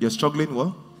struggling. You're struggling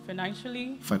what?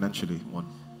 Financially. Financially, 1.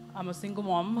 I'm a single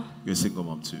mom. You're a single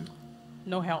mom, 2.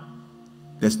 No help.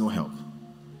 There's no help.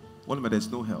 What about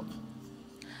there's no help?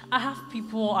 I have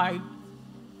people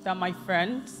that are my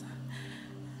friends.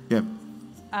 Yeah.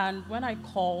 And when I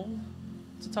call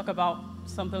to talk about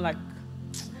something like,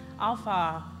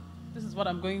 Alpha, this is what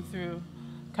I'm going through.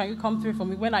 Can you come through for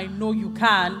me? When I know you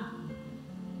can,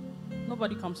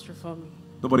 nobody comes through for me.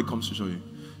 Nobody comes to show you.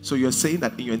 So you're saying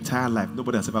that in your entire life,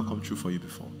 nobody has ever come through for you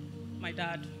before? My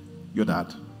dad. Your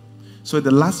dad. So in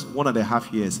the last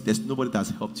 1.5 years, there's nobody that's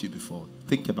helped you before.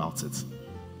 Think about it.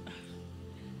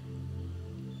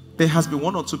 There has been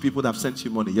 1 or 2 people that have sent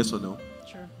you money, yes or no?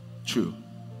 True. True.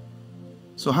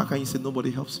 So how can you say nobody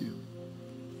helps you?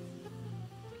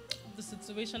 The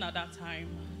situation at that time.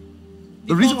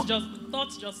 The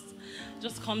thought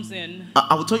just comes in.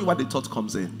 I will tell you why the thought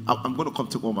comes in. I'm going to come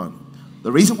to woman.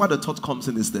 The reason why the thought comes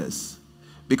in is this.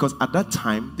 Because at that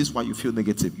time, this is why you feel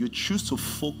negative. You choose to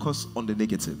focus on the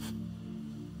negative.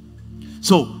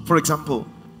 So, for example,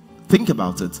 think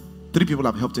about it. 3 people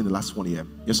have helped in the last 1 year.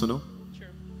 Yes or no? True.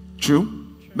 True?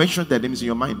 Mention their names in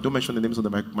your mind. Don't mention the names on the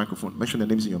microphone. Mention their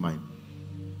names in your mind.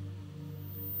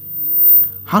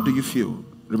 How do you feel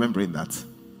remembering that?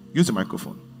 Use the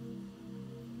microphone.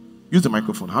 Use the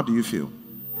microphone. How do you feel?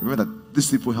 Remember that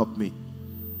these people helped me.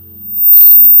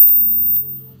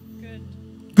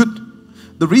 Good.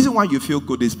 The reason why you feel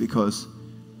good is because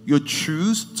you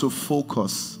choose to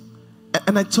focus.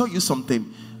 And I tell you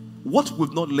something. What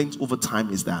we've not learned over time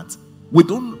is that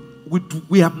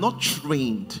we have not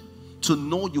trained to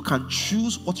know you can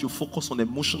choose what you focus on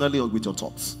emotionally or with your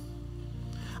thoughts.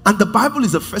 And the Bible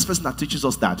is the first person that teaches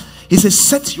us that. He says,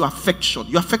 set your affection.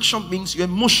 Your affection means your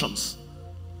emotions.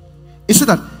 He said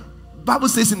that, Bible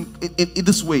says in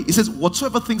this way, it says,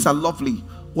 whatsoever things are lovely,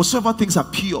 whatsoever things are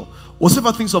pure,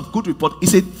 whatsoever things of good report, he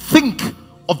said, think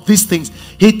of these things.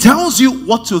 He tells you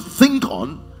what to think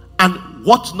on and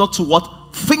what not to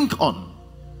think on.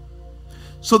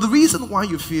 So the reason why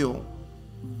you feel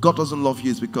God doesn't love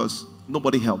you is because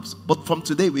nobody helps. But from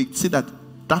today we see that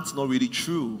that's not really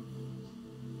true.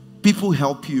 People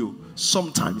help you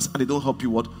sometimes and they don't help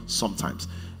you sometimes.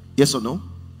 Yes or no?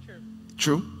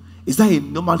 True. Is that a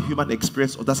normal human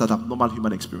experience or that's an abnormal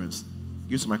human experience?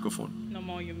 Use the microphone.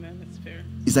 Normal human experience.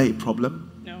 Is that a problem?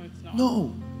 No, it's not.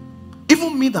 No.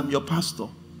 Even me, that I'm your pastor,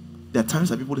 there are times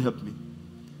that people help me,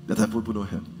 there are times people don't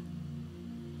help.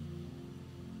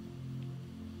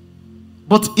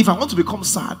 But if I want to become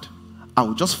sad, I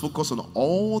will just focus on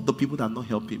all the people that are not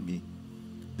helping me.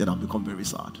 Then I'll become very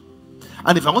sad.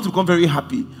 And if I want to become very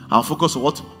happy, I'll focus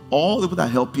on all the people that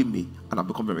are helping me, and I'll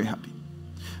become very happy.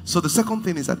 So the second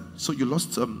thing is that, so you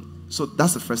lost, so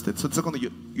that's the first thing. So the second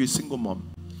thing, you're a single mom.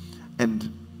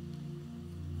 And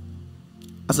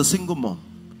as a single mom,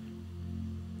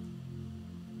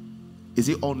 is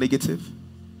it all negative?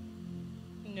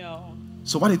 No.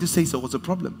 So why did you say so? What's the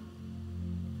problem?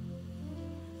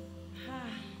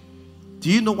 Do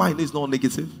you know why I know it's not all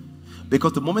negative?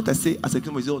 Because the moment I say as a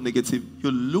single mom it's all negative, you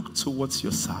look towards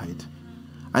your side.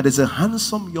 And there's a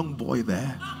handsome young boy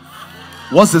there.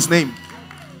 What's his name?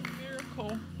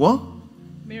 Miracle. What?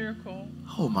 Miracle.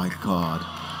 Oh my God.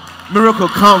 Miracle,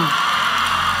 come.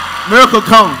 Miracle,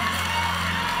 come.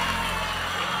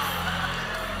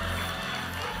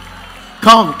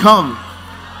 Come.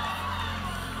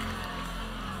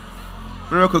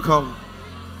 Miracle, come.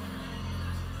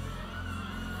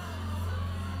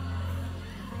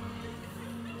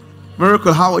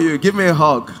 Miracle, how are you? Give me a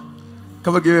hug.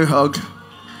 Come and give me a hug.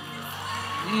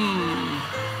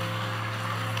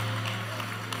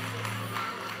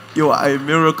 You are a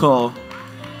miracle.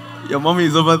 Your mommy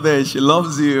is over there. She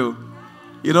loves you.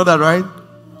 You know that, right?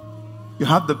 You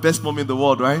have the best mommy in the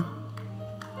world, right?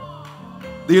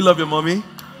 Do you love your mommy?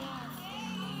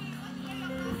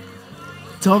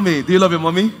 Tell me, do you love your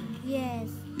mommy? Yes.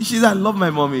 She said, I love my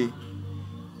mommy.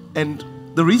 And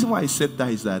the reason why I said that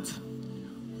is that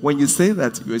when you say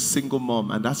that you're a single mom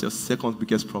and that's your second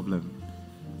biggest problem,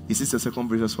 is this your second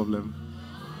biggest problem?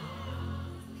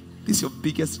 This is your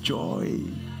biggest joy.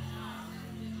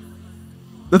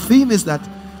 The thing is that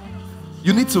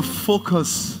you need to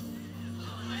focus.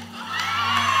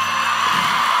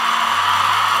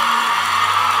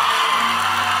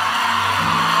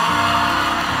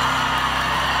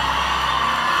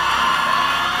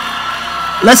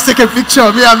 Let's take a picture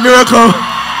of me and Miracle.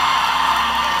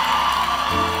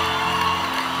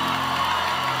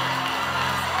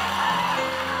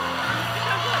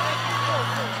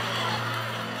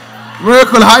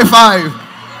 Miracle, high five.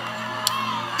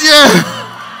 Yeah.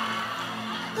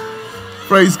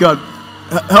 Praise God.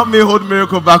 Help me hold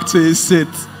Miracle back to his seat.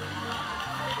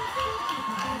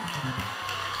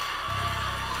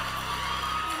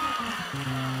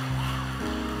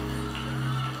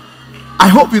 I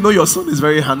hope you know your son is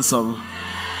very handsome.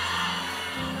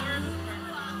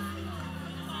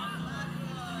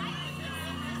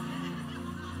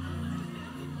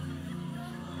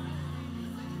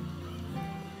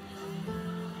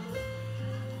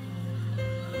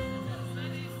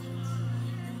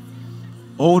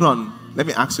 Hold on. Let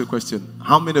me ask you a question.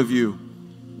 How many of you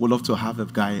would love to have a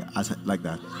guy like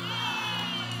that?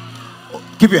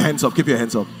 Keep your hands up. Keep your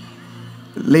hands up.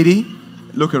 Lady,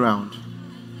 look around.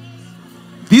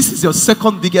 This is your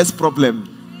second biggest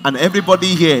problem, and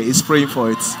everybody here is praying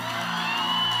for it.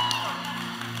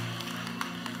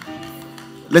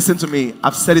 Listen to me.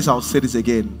 I've said this, I'll say this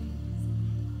again.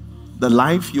 The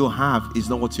life you have is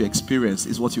not what you experience,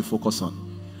 it's what you focus on.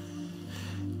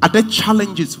 Are there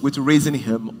challenges with raising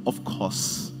him? Of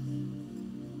course.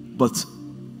 But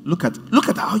look at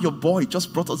how your boy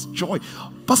just brought us joy.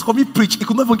 Pastor, come and preach. He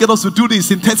could not even get us to do this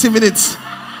in 30 minutes.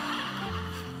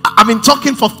 I've been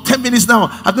talking for 10 minutes now.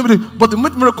 But the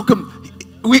moment Miracle came,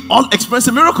 we all experienced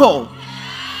a miracle.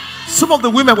 Some of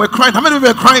the women were crying. How many of you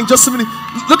were crying? Just so many.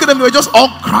 Look at them. They were just all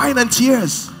crying and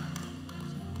tears.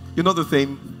 You know the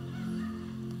thing?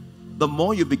 The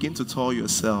more you begin to tell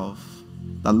yourself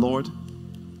that, Lord,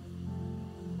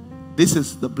 this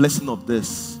is the blessing of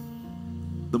this,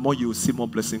 the more you will see more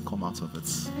blessing come out of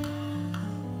it.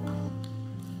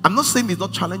 I'm not saying it's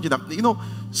not challenging. You know,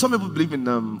 some people believe in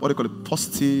what they call it,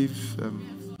 positive.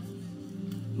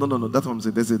 No. That's what I'm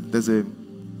saying. There's a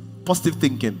positive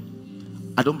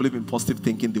thinking. I don't believe in positive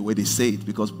thinking the way they say it,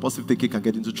 because positive thinking can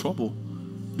get into trouble.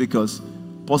 Because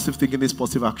positive thinking is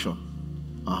positive action.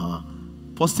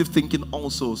 Positive thinking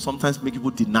also sometimes make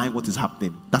people deny what is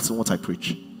happening. That's what I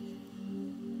preach.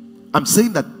 I'm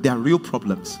saying that there are real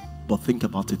problems, but think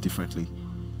about it differently.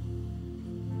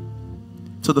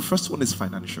 So the first one is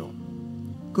financial.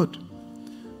 Good.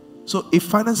 So if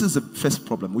finance is the first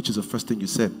problem, which is the first thing you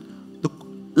said,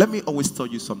 let me always tell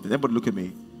you something. Everybody look at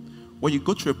me. When you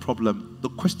go through a problem, the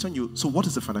question so what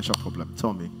is the financial problem?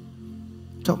 Tell me.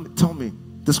 Tell me.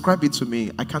 Describe it to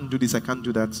me. I can't do this, I can't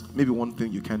do that. Maybe one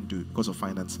thing you can't do because of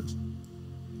finances.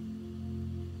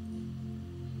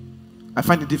 I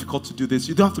find it difficult to do this.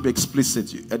 You don't have to be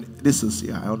explicit. And this is,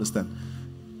 I understand.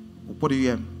 What do you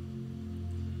hear?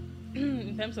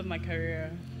 In terms of my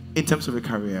career. In terms of your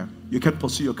career. You can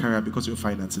pursue your career because of your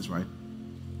finances, right?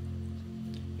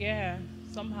 Yeah,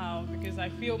 somehow. Because I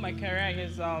feel my career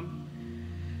is,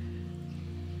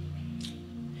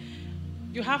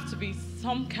 you have to be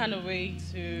some kind of way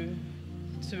to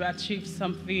achieve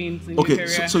some things in your career.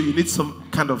 Okay, so you need some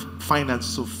kind of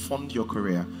finance to fund your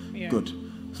career. Yeah. Good.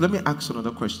 So let me ask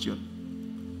another question.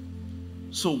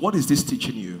 So what is this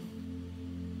teaching you?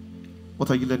 What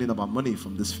are you learning about money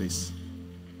from this phase?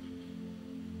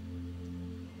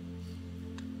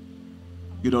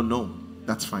 You don't know.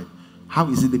 That's fine. How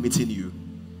is it limiting you?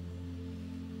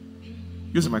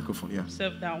 Use the microphone, yeah.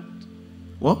 Self-doubt.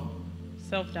 What?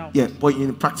 Self-doubt. Yeah, but in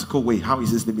a practical way, how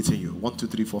is this limiting you? 1, 2,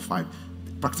 3, 4, 5.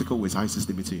 Practical ways, how is this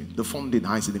limiting you? The funding,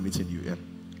 how is it limiting you?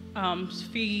 Yeah.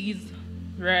 Fees,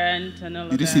 rent, and all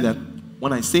of that. Did you see that?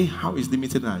 When I say how is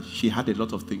limiting her, she had a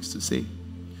lot of things to say.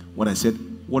 When I said,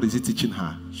 what is it teaching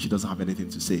her? She doesn't have anything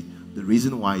to say. The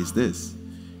reason why is this.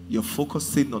 You're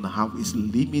focusing on how it's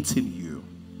limiting you,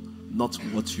 not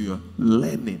what you're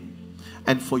learning.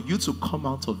 And for you to come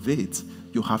out of it,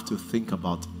 you have to think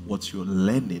about what you're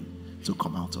learning to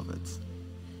come out of it.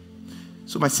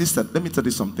 So my sister, let me tell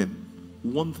you something.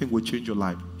 One thing will change your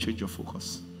life, change your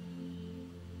focus.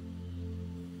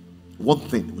 One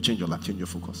thing will change your life, change your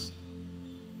focus.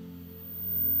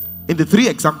 In the 3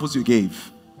 examples you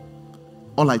gave,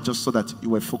 all I just saw that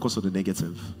you were focused on the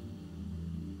negative.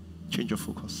 Change your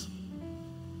focus.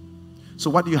 So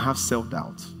why do you have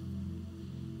self-doubt?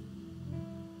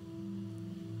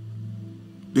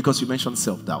 Because you mentioned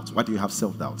self-doubt. Why do you have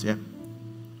self-doubt? Yeah?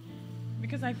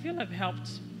 Because I feel I've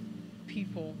helped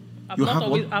people. I've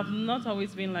not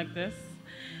always been like this.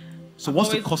 So what's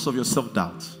the cause of your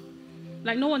self-doubt?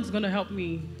 Like no one's going to help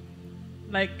me.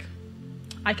 Like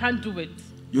I can't do it.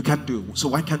 You can't do it. So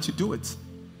why can't you do it?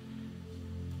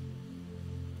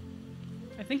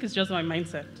 I think it's just my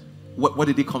mindset. Where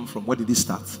did it come from? Where did it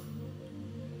start?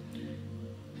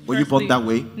 Were you born that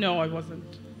way? No, I wasn't.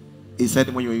 He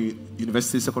said when you were in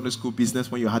university, secondary school,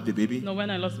 business, when you had the baby? No, when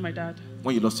I lost my dad.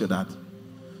 When you lost your dad?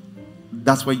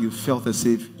 That's why you felt as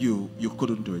if you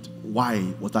couldn't do it.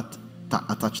 Why was that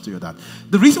attached to your dad?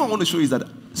 The reason I want to show you is that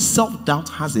self-doubt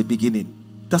has a beginning.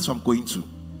 That's what I'm going to.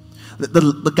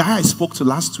 The guy I spoke to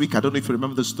last week, I don't know if you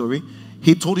remember the story,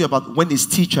 he told you about when his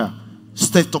teacher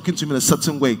started talking to him in a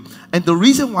certain way. And the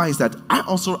reason why is that I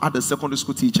also had a secondary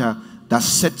school teacher that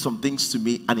said some things to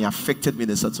me and he affected me in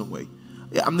a certain way.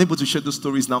 I'm able to share those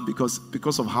stories now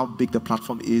because of how big the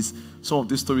platform is. Some of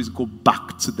these stories go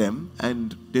back to them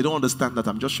and they don't understand that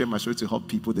I'm just sharing my story to help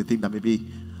people. They think that maybe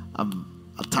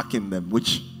I'm attacking them,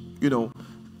 which,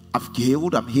 I've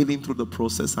healed. I'm healing through the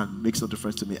process and makes no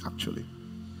difference to me actually.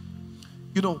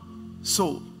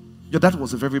 So your dad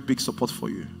was a very big support for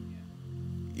you.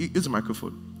 Use the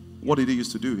microphone. What did he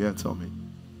used to do? Yeah, tell me.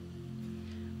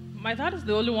 My dad is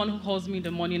the only one who calls me in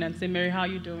the morning and say, Mary, how are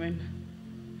you doing?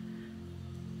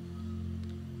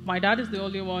 My dad is the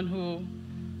only one who,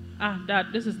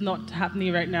 Dad, this is not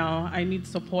happening right now. I need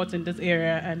support in this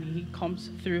area, and he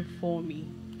comes through for me.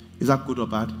 Is that good or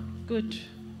bad? Good.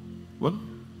 What?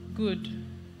 Good.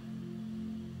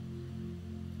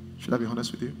 Should I be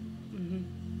honest with you?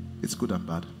 It's good and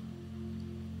bad.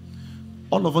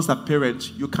 All of us that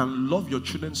parents, you can love your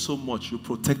children so much, you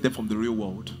protect them from the real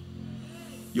world.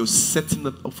 You're setting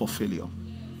them up for failure.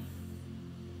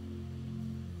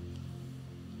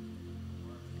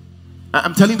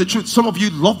 I'm telling the truth. Some of you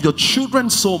love your children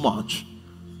so much.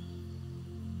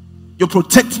 You're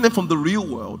protecting them from the real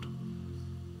world.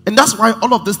 And that's why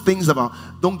all of these things about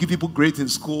don't give people grades in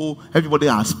school, everybody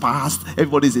has passed,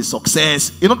 everybody is a success.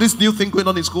 This new thing going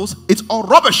on in schools? It's all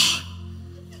rubbish.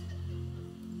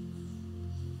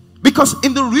 Because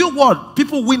in the real world,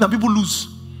 people win and people lose.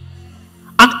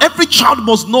 And every child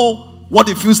must know what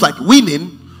it feels like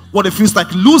winning, what it feels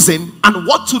like losing, and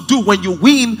what to do when you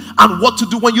win and what to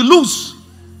do when you lose.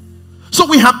 So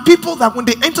we have people that when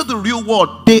they enter the real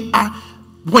world,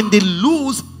 when they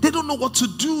lose, they don't know what to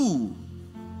do.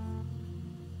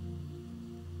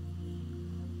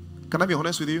 Can I be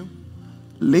honest with you?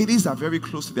 Ladies that are very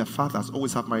close to their fathers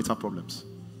always have marital problems.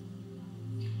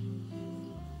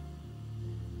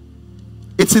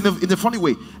 It's in a funny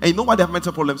way. And you know why they have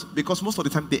marital problems? Because most of the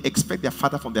time they expect their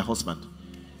father from their husband.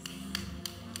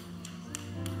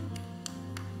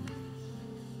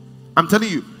 I'm telling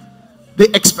you, they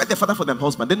expect their father from their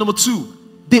husband. Then number two,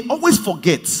 they always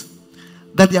forget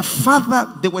that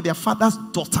they were their father's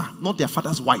daughter, not their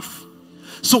father's wife.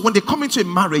 So when they come into a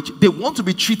marriage, they want to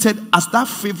be treated as that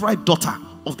favorite daughter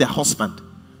of their husband.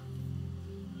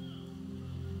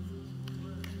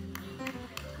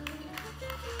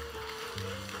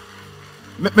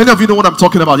 Many of you know what I'm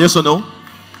talking about, yes or no?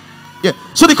 Yeah.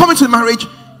 So they come into the marriage.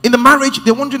 In the marriage,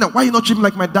 they're wondering, why are you not treating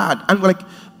like my dad? And we're like,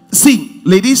 see,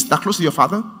 ladies that are close to your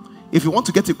father, if you want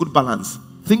to get a good balance,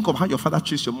 think of how your father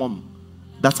treats your mom.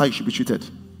 That's how you should be treated.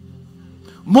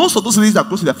 Most of those ladies that are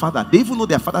close to their father, they even know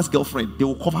their father's girlfriend. They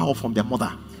will cover her from their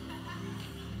mother.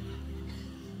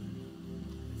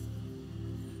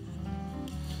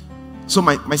 So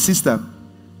my sister,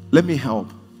 let me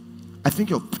help. I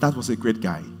think your dad was a great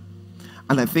guy.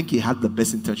 And I think he had the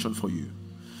best intention for you.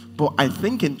 But I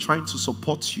think in trying to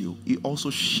support you, he also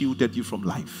shielded you from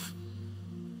life.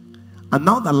 And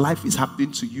now that life is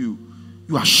happening to you,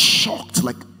 you are shocked.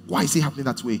 Like, why is it happening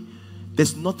that way?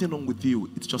 There's nothing wrong with you.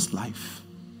 It's just life.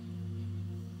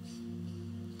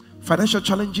 Financial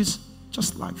challenges,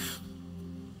 just life.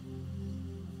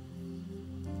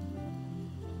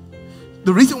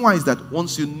 The reason why is that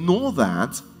once you know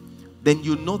that, then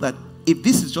you know that if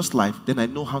this is just life, then I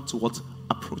know how to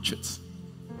approach it.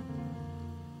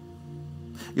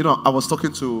 You know, I was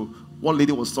talking to one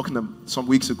lady, was talking some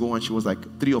weeks ago, and she was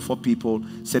like, 3 or 4 people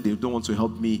said they don't want to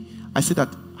help me. I said that,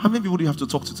 how many people do you have to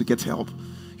talk to get help?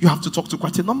 You have to talk to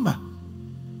quite a number.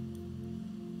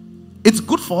 It's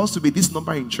good for us to be this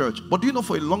number in church. But do you know,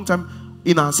 for a long time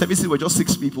in our services, we're just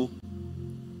 6 people.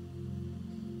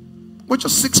 We're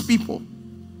just 6 people.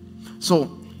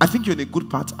 So I think you're in a good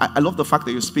part. I love the fact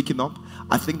that you're speaking up.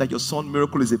 I think that your son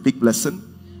Miracle is a big blessing.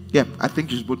 Yeah, I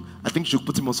think you should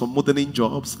put him on some modeling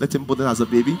jobs. Let him model as a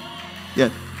baby. Yeah,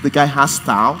 the guy has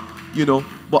style, you know.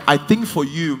 But I think for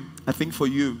you,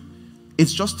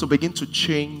 it's just to begin to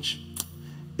change.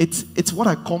 It's what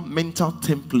I call mental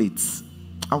templates.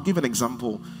 I'll give an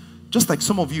example. Just like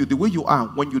some of you, the way you are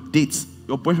when you date,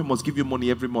 your boyfriend must give you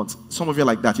money every month. Some of you are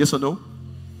like that, yes or no?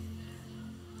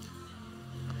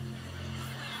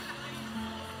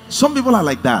 Some people are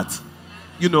like that,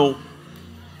 you know.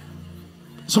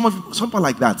 Some people are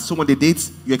like that. So when they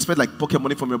date, you expect like pocket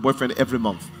money from your boyfriend every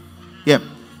month. Yeah,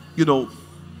 you know.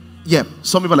 Yeah,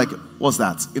 some people are like, what's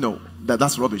that? You know,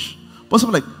 that's rubbish. But some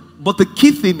are like, but the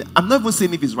key thing, I'm not even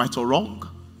saying if it's right or wrong.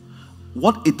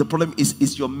 The problem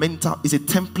is your mental, is a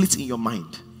template in your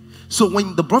mind. So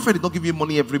when the boyfriend did not give you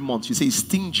money every month, you say he's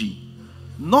stingy.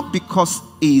 Not because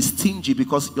he is stingy,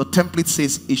 because your template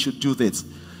says he should do this.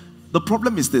 The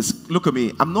problem is this. Look at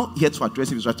me. I'm not here to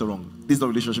address if it's right or wrong. This is not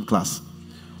relationship class.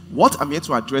 What I'm here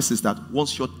to address is that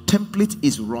once your template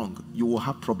is wrong, you will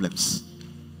have problems.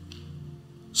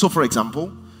 So, for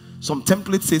example, some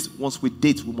template says once we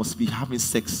date, we must be having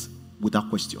sex without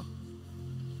question.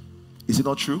 Is it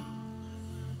not true?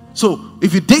 So,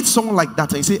 if you date someone like that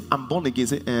and you say, I'm born again,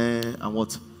 say, and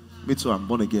what? Me too, I'm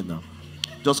born again now.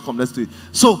 Just come, let's do it.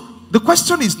 So, the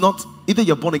question is not either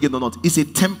you're born again or not. It's a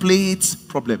template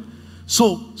problem.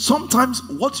 So, sometimes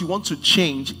what you want to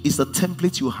change is the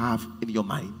template you have in your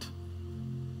mind.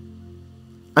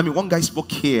 I mean, one guy spoke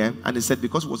here and he said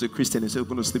because he was a Christian, he said, we're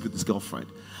going to sleep with his girlfriend.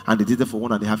 And they did it for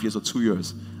 1.5 years or 2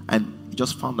 years. And he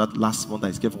just found out last month that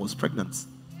his girlfriend was pregnant.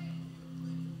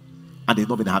 And they'd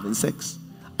not been having sex.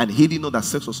 And he didn't know that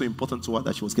sex was so important to her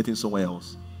that she was getting somewhere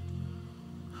else.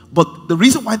 But the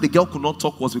reason why the girl could not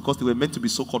talk was because they were meant to be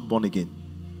so-called born again.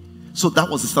 So that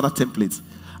was the standard template.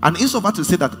 And instead of her to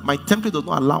say that my template does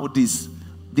not allow this,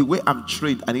 the way I'm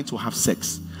trained, I need to have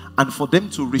sex. And for them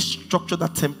to restructure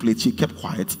that template, she kept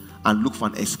quiet and looked for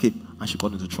an escape, and she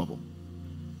got into trouble.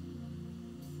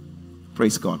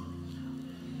 Praise God.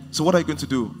 So what are you going to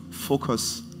do?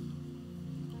 Focus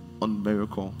on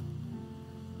miracle.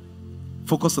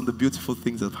 Focus on the beautiful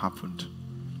things that have happened.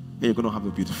 And you're going to have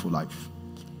a beautiful life.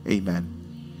 Amen.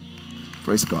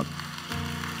 Praise God.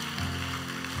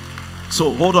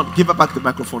 So hold on, give her back the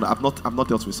microphone. I've not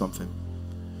dealt with something.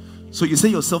 So you say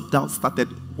your self-doubt started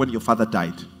when your father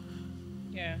died.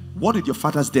 Yeah. What did your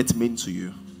father's death mean to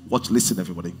you? Listen,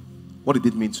 everybody. What did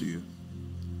it mean to you?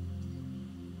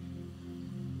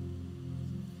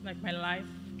 Like my life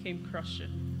came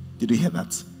crushing. Did you hear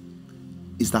that?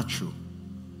 Is that true?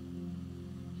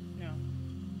 No.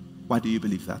 Why do you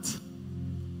believe that?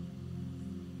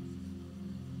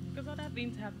 Because at that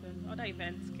things happened. Other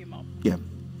events came up. Yeah.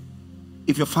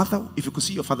 If you could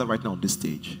see your father right now on this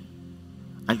stage,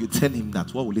 and you tell him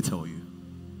that, what will he tell you?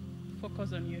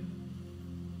 Focus on you.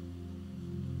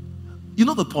 You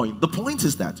know the point. The point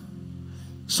is that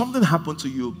something happened to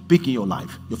you big in your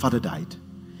life. Your father died.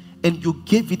 And you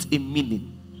gave it a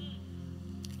meaning.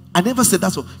 I never said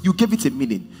that. So you gave it a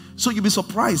meaning. So you'll be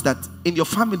surprised that in your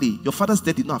family, your father's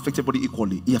death did not affect everybody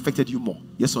equally. It affected you more.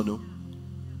 Yes or no?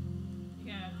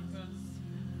 Yeah, because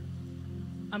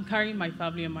I'm carrying my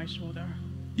family on my shoulder.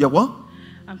 Yeah, what?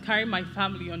 I'm carrying my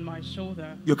family on my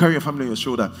shoulder. You're carrying your family on your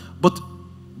shoulder. But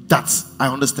I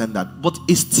understand that. But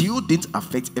it still didn't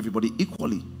affect everybody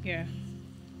equally. Yeah.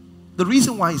 The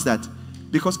reason why is that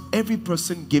because every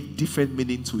person gave different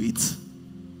meaning to it.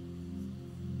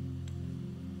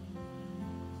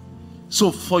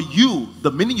 So for you,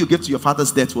 the meaning you gave to your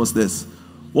father's death was this.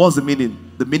 What was the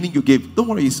meaning? The meaning you gave. Don't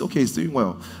worry, it's okay, it's doing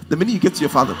well. The meaning you gave to your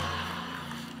father.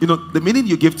 You know, the meaning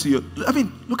you gave to your... I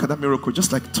mean, look at that miracle,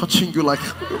 just like touching you like...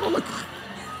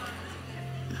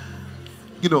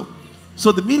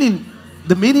 So the meaning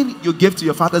you gave to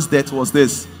your father's death was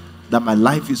this, that my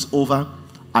life is over,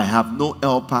 I have no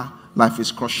helper, life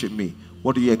is crushing me.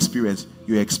 What do you experience?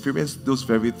 You experience those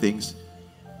very things.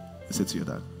 Listen to your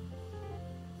dad.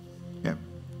 Yeah.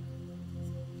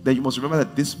 Then you must remember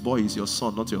that this boy is your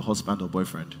son, not your husband or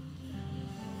boyfriend.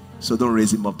 So don't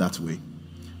raise him up that way.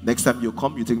 Next time you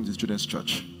come, you take him to the children's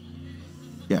church.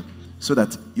 Yeah. So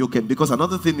that you can, because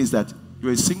another thing is that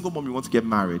you're a single mom, you want to get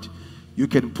married. You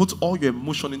can put all your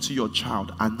emotion into your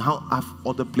child and now have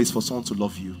other place for someone to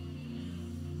love you.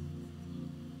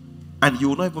 And you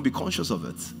will not even be conscious of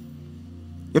it.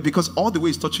 Yeah, because all the way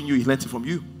he's touching you, he learned it from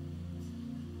you.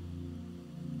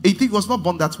 He was not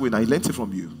born that way now, he learned it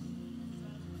from you.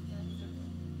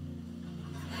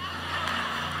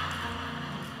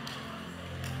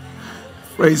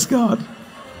 Praise God.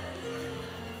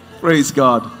 Praise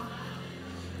God.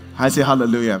 I say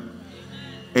hallelujah.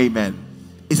 Amen.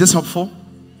 Is this helpful?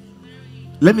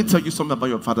 Let me tell you something about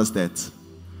your father's death.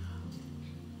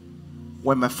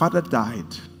 When my father died,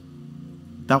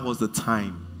 that was the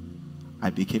time I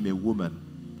became a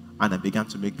woman and I began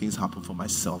to make things happen for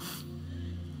myself.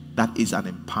 That is an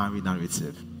empowering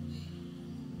narrative.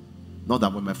 Not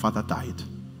that when my father died,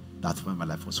 that's when my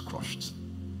life was crushed.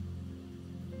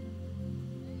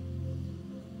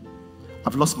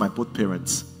 I've lost my both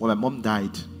parents. When my mom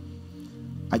died,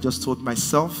 I just told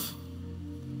myself,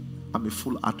 I'm a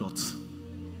full adult.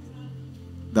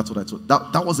 That's what I told.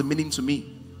 That was the meaning to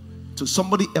me. To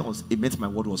somebody else, it meant my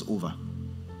world was over.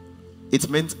 It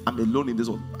meant I'm alone in this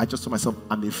world. I just told myself,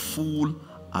 I'm a full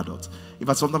adult. In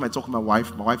fact, sometimes I talk to my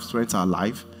wife's parents are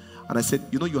alive, and I said,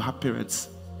 you know, you have parents.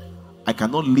 I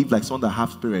cannot live like someone that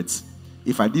has parents.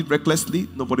 If I live recklessly,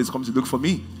 nobody's coming to look for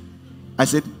me. I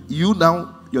said, you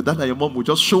now, your dad and your mom will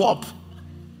just show up.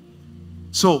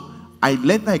 So I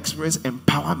let that experience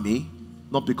empower me,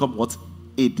 not become what?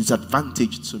 A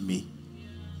disadvantage to me.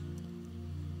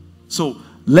 So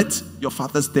let your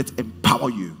father's death empower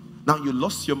you. Now you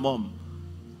lost your mom.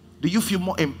 Do you feel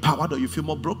more empowered or you feel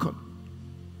more broken?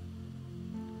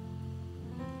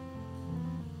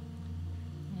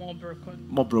 More broken.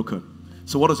 More broken.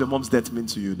 So what does your mom's death mean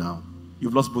to you now?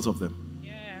 You've lost both of them.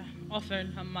 Yeah,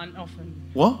 orphan. I'm an orphan.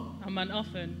 What? I'm an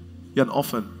orphan. You're an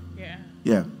orphan? Yeah.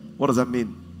 Yeah. What does that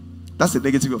mean? That's the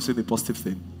negative of saying the positive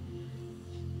thing.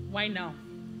 Why now?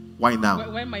 Why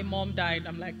now? When my mom died,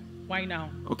 I'm like, why now?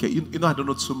 Okay, you know I don't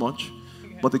know too much.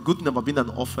 Yeah. But the good thing about being an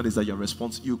orphan is that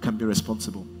you can be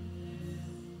responsible.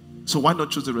 So why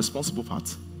not choose the responsible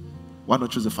part? Why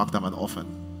not choose the fact I'm an orphan?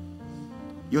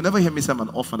 You'll never hear me say I'm an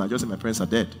orphan. I just say my parents are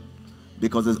dead.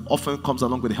 Because the orphan comes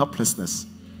along with helplessness.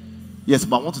 Yes,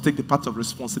 but I want to take the part of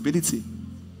responsibility.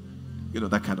 You know,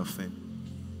 that kind of thing.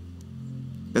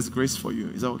 There's grace for you.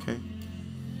 Is that okay?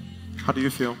 How do you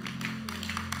feel?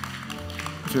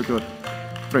 You feel good?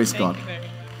 Praise God.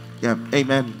 Yeah,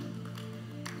 amen.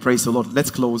 Praise the Lord. Let's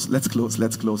close.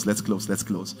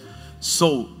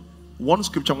 So, one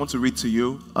scripture I want to read to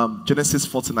you, Genesis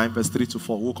 49, verse 3 to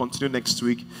 4. We'll continue next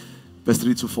week, verse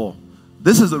 3 to 4.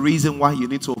 This is the reason why you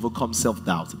need to overcome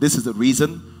self-doubt. This is the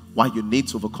reason why you need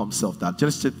to overcome self-doubt.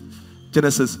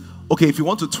 Genesis. Okay, if you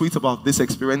want to tweet about these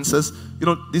experiences, you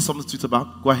know, this is something to tweet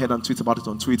about. Go ahead and tweet about it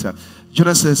on Twitter.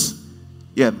 Genesis,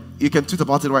 yeah, you can tweet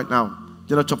about it right now.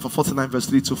 Genesis chapter 49, verse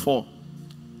 3 to 4.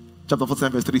 Chapter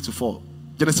 49, verse 3 to 4.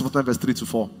 Genesis 49, verse 3 to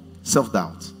 4.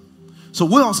 Self-doubt. So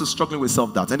who else is struggling with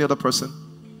self-doubt? Any other person?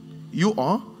 You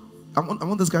are? I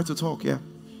want this guy to talk, yeah.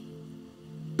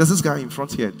 There's this guy in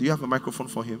front here. Do you have a microphone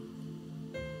for him?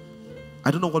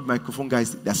 I don't know what microphone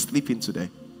guys, they're sleeping today.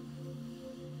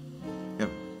 Yeah.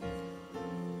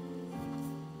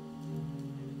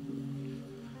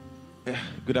 Yeah.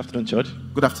 Good afternoon, church.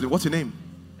 Good afternoon. What's your name?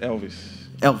 Elvis.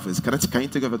 Elvis. Can you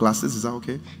take off your glasses? Is that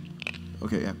okay?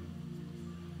 Okay, yeah.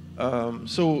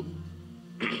 So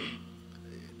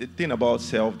the thing about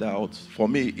self-doubt, for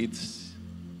me, it's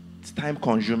time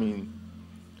consuming.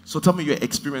 So tell me your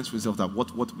experience with self-doubt.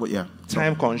 What, yeah.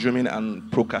 Time consuming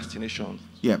and procrastination.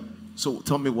 Yeah. So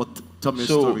tell me a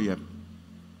story, yeah.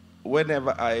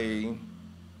 Whenever I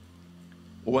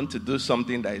want to do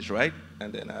something that is right,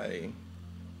 and then I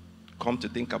come to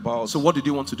think about. So what did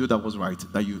you want to do that was right?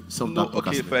 That you self-doubt? No,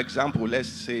 okay, for example, let's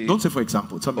say. Don't say for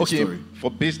example. Tell me a story. For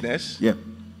business. Yeah.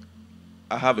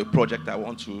 I have a project I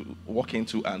want to walk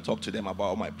into and talk to them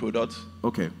about my product.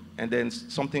 Okay. And then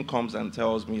something comes and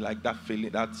tells me like that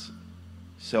feeling, that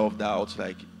self-doubt,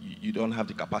 like you don't have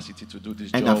the capacity to do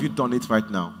this job. And have you done it right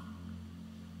now?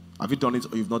 Have you done it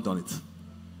or you've not done it?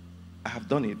 I have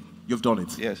done it. You've done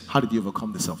it? Yes. How did you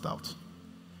overcome the self-doubt?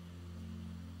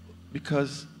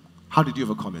 Because... How did you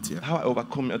overcome it? Yeah. How I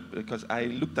overcome it, because I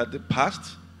looked at the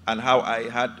past and how I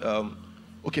had...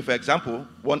 okay, for example,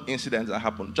 one incident that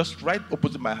happened. Just right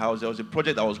opposite my house, there was a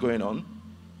project that was going on.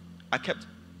 I kept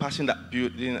passing that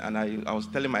building and I was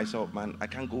telling myself, man, I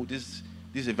can't go. This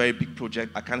is a very big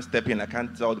project. I can't step in. I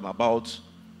can't tell them about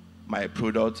my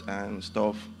product and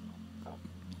stuff.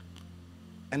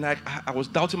 And I was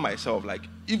doubting myself, like,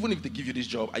 even if they give you this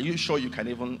job, are you sure you can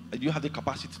even, do you have the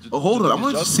capacity to do this? Hold on, I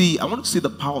want to see the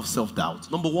power of self-doubt.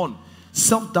 Number one,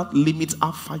 self-doubt limits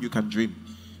how far you can dream.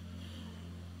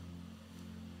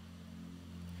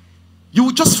 You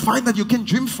will just find that you can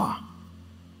dream far.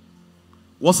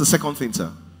 What's the second thing,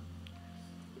 sir?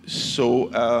 So,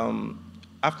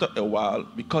 after a while,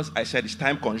 because I said it's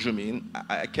time consuming,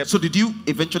 I kept... So did you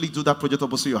eventually do that project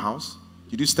opposite your house?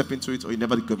 Did you step into it or you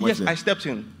never did? Yes, I stepped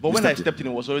in. But when I stepped in,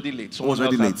 it was already late. It was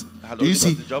already late. Do you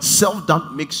see,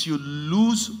 self-doubt makes you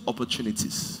lose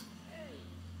opportunities.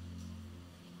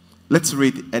 Let's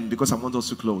read, and because I want us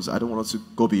to close, I don't want us to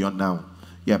go beyond now.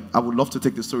 Yeah, I would love to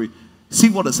take the story. See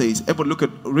what it says. Everybody look at,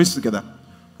 raise together.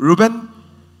 Reuben,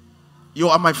 you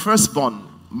are my firstborn,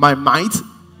 my might,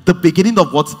 the beginning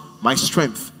of what? My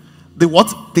strength. The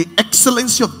what? The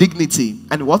excellency of dignity.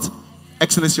 And what?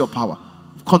 Excellency of power.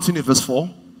 Continue verse 4.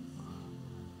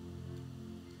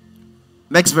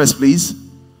 Next verse, please.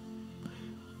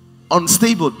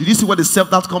 Unstable. Did you see where the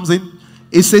self-doubt comes in?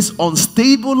 It says,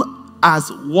 unstable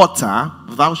as water,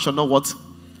 thou shalt not what?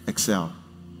 Excel.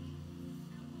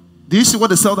 Do you see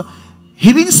what the self-doubt?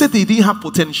 He didn't say that he didn't have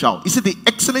potential. He said the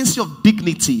excellency of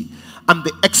dignity and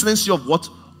the excellency of what?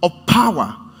 Of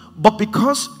power. But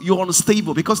because you're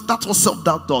unstable, because that's what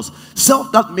self-doubt does.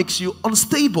 Self-doubt makes you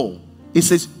unstable. It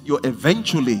says you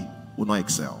eventually will not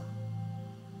excel.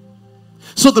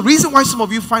 So the reason why some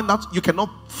of you find out you cannot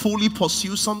fully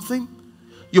pursue something,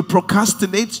 you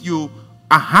procrastinate, you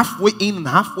are halfway in and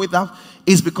halfway out,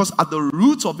 is because at the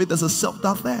root of it there's a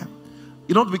self-doubt there.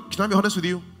 You know, can I be honest with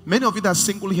you? Many of you that are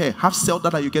single here have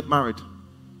self-doubt that you get married.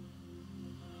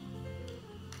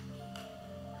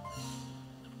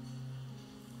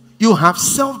 You have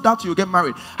self-doubt you get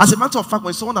married. As a matter of fact,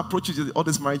 when someone approaches you, all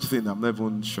this marriage thing, I'm not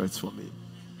even sure it's for me.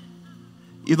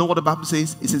 You know what the Bible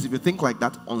says? It says if you think like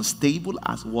that, unstable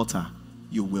as water,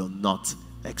 you will not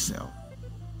excel.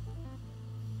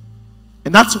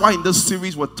 And that's why in this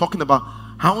series we're talking about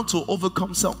how to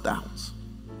overcome self-doubt.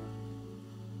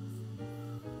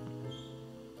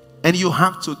 And you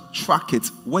have to track it.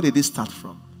 Where did it start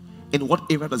from? In what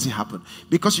area does it happen?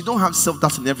 Because you don't have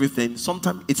self-doubt in everything.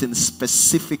 Sometimes it's in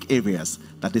specific areas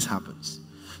that this happens.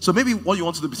 So maybe what you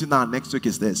want to do between now and next week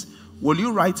is this. Will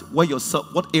you write where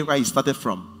what area you started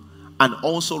from? And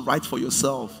also write for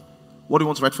yourself. What do you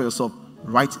want to write for yourself?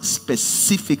 Write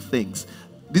specific things.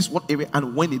 This what area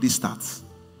and when did it start?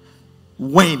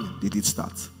 When did it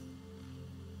start?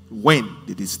 When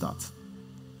did it start?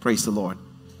 Praise the Lord.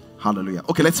 Hallelujah.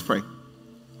 Okay, let's pray.